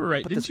remember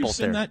right, didn't you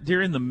send that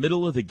during the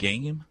middle of the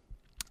game?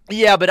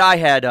 Yeah, but I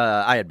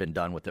had been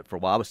done with it for a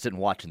while. I was sitting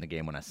watching the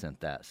game when I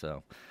sent that,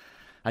 so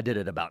I did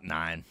it about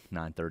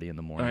 9:30 in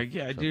the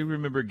morning. I do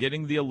remember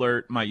getting the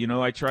alert.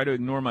 I try to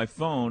ignore my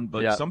phone,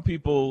 but some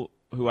people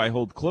who I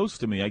hold close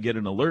to me, I get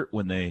an alert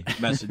when they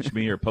message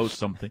me or post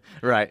something.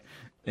 Right.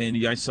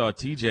 And I saw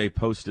TJ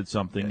posted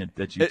something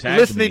that you tagged me.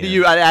 Listening to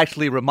you, it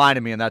actually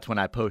reminded me, and that's when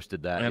I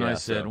posted that. And I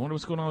said, I wonder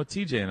what's going on with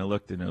TJ. And I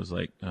looked, and I was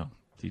like, oh,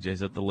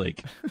 TJ's at the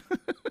lake.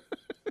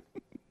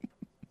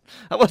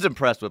 I was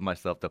impressed with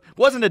myself, though.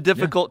 Wasn't a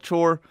difficult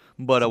chore,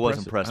 but I was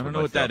impressed with myself. I don't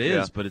know what that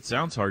is, but it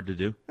sounds hard to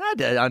do. I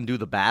did undo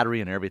the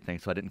battery and everything,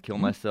 so I didn't kill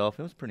myself.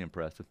 It was pretty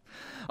impressive.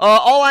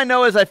 All I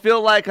know is I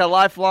feel like a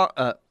lifelong...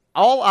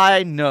 All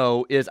I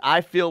know is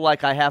I feel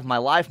like I have my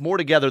life more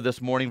together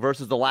this morning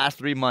versus the last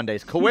 3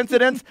 Mondays.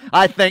 Coincidence?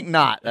 I think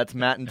not. That's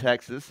Matt in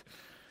Texas.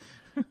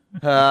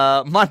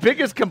 My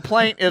biggest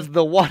complaint is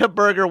the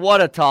Whataburger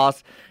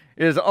Whata-Toss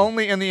is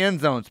only in the end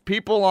zones.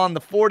 People on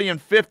the 40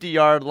 and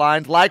 50-yard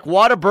lines like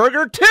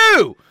Whataburger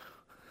too.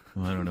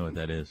 Well, I don't know what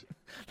that is.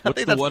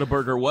 What's the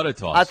Whataburger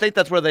Whata-Toss? I think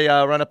that's where they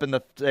run up in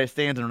the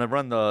stands and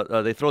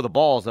they throw the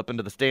balls up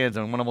into the stands,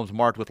 and one of them's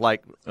marked with free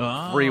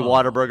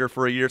Whataburger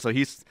for a year. So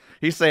he's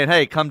saying,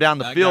 hey, come down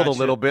the field a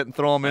little bit and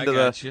throw them into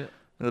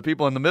the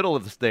people in the middle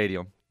of the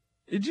stadium.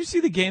 Did you see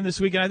the game this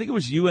weekend? I think it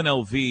was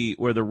UNLV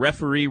where the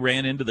referee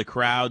ran into the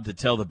crowd to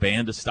tell the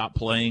band to stop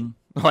playing.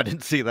 Oh, I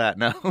didn't see that,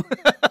 no.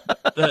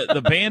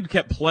 The band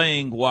kept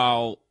playing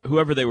while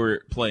whoever they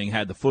were playing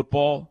had the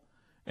football,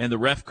 and the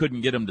ref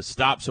couldn't get him to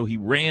stop, so he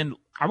ran.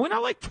 I went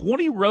out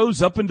 20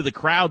 rows up into the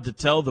crowd to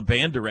tell the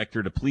band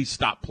director to please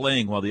stop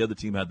playing while the other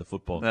team had the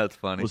football. That's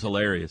funny. It was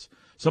hilarious.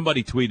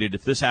 Somebody tweeted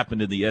if this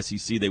happened in the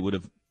SEC, they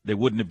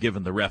wouldn't have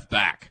given the ref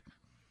back.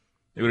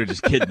 They would have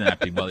just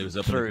kidnapped him while he was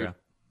up in the crowd.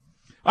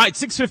 All right,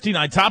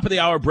 6:59, top of the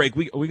hour break.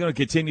 We're going to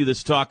continue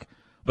this talk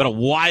about a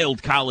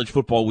wild college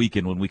football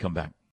weekend when we come back.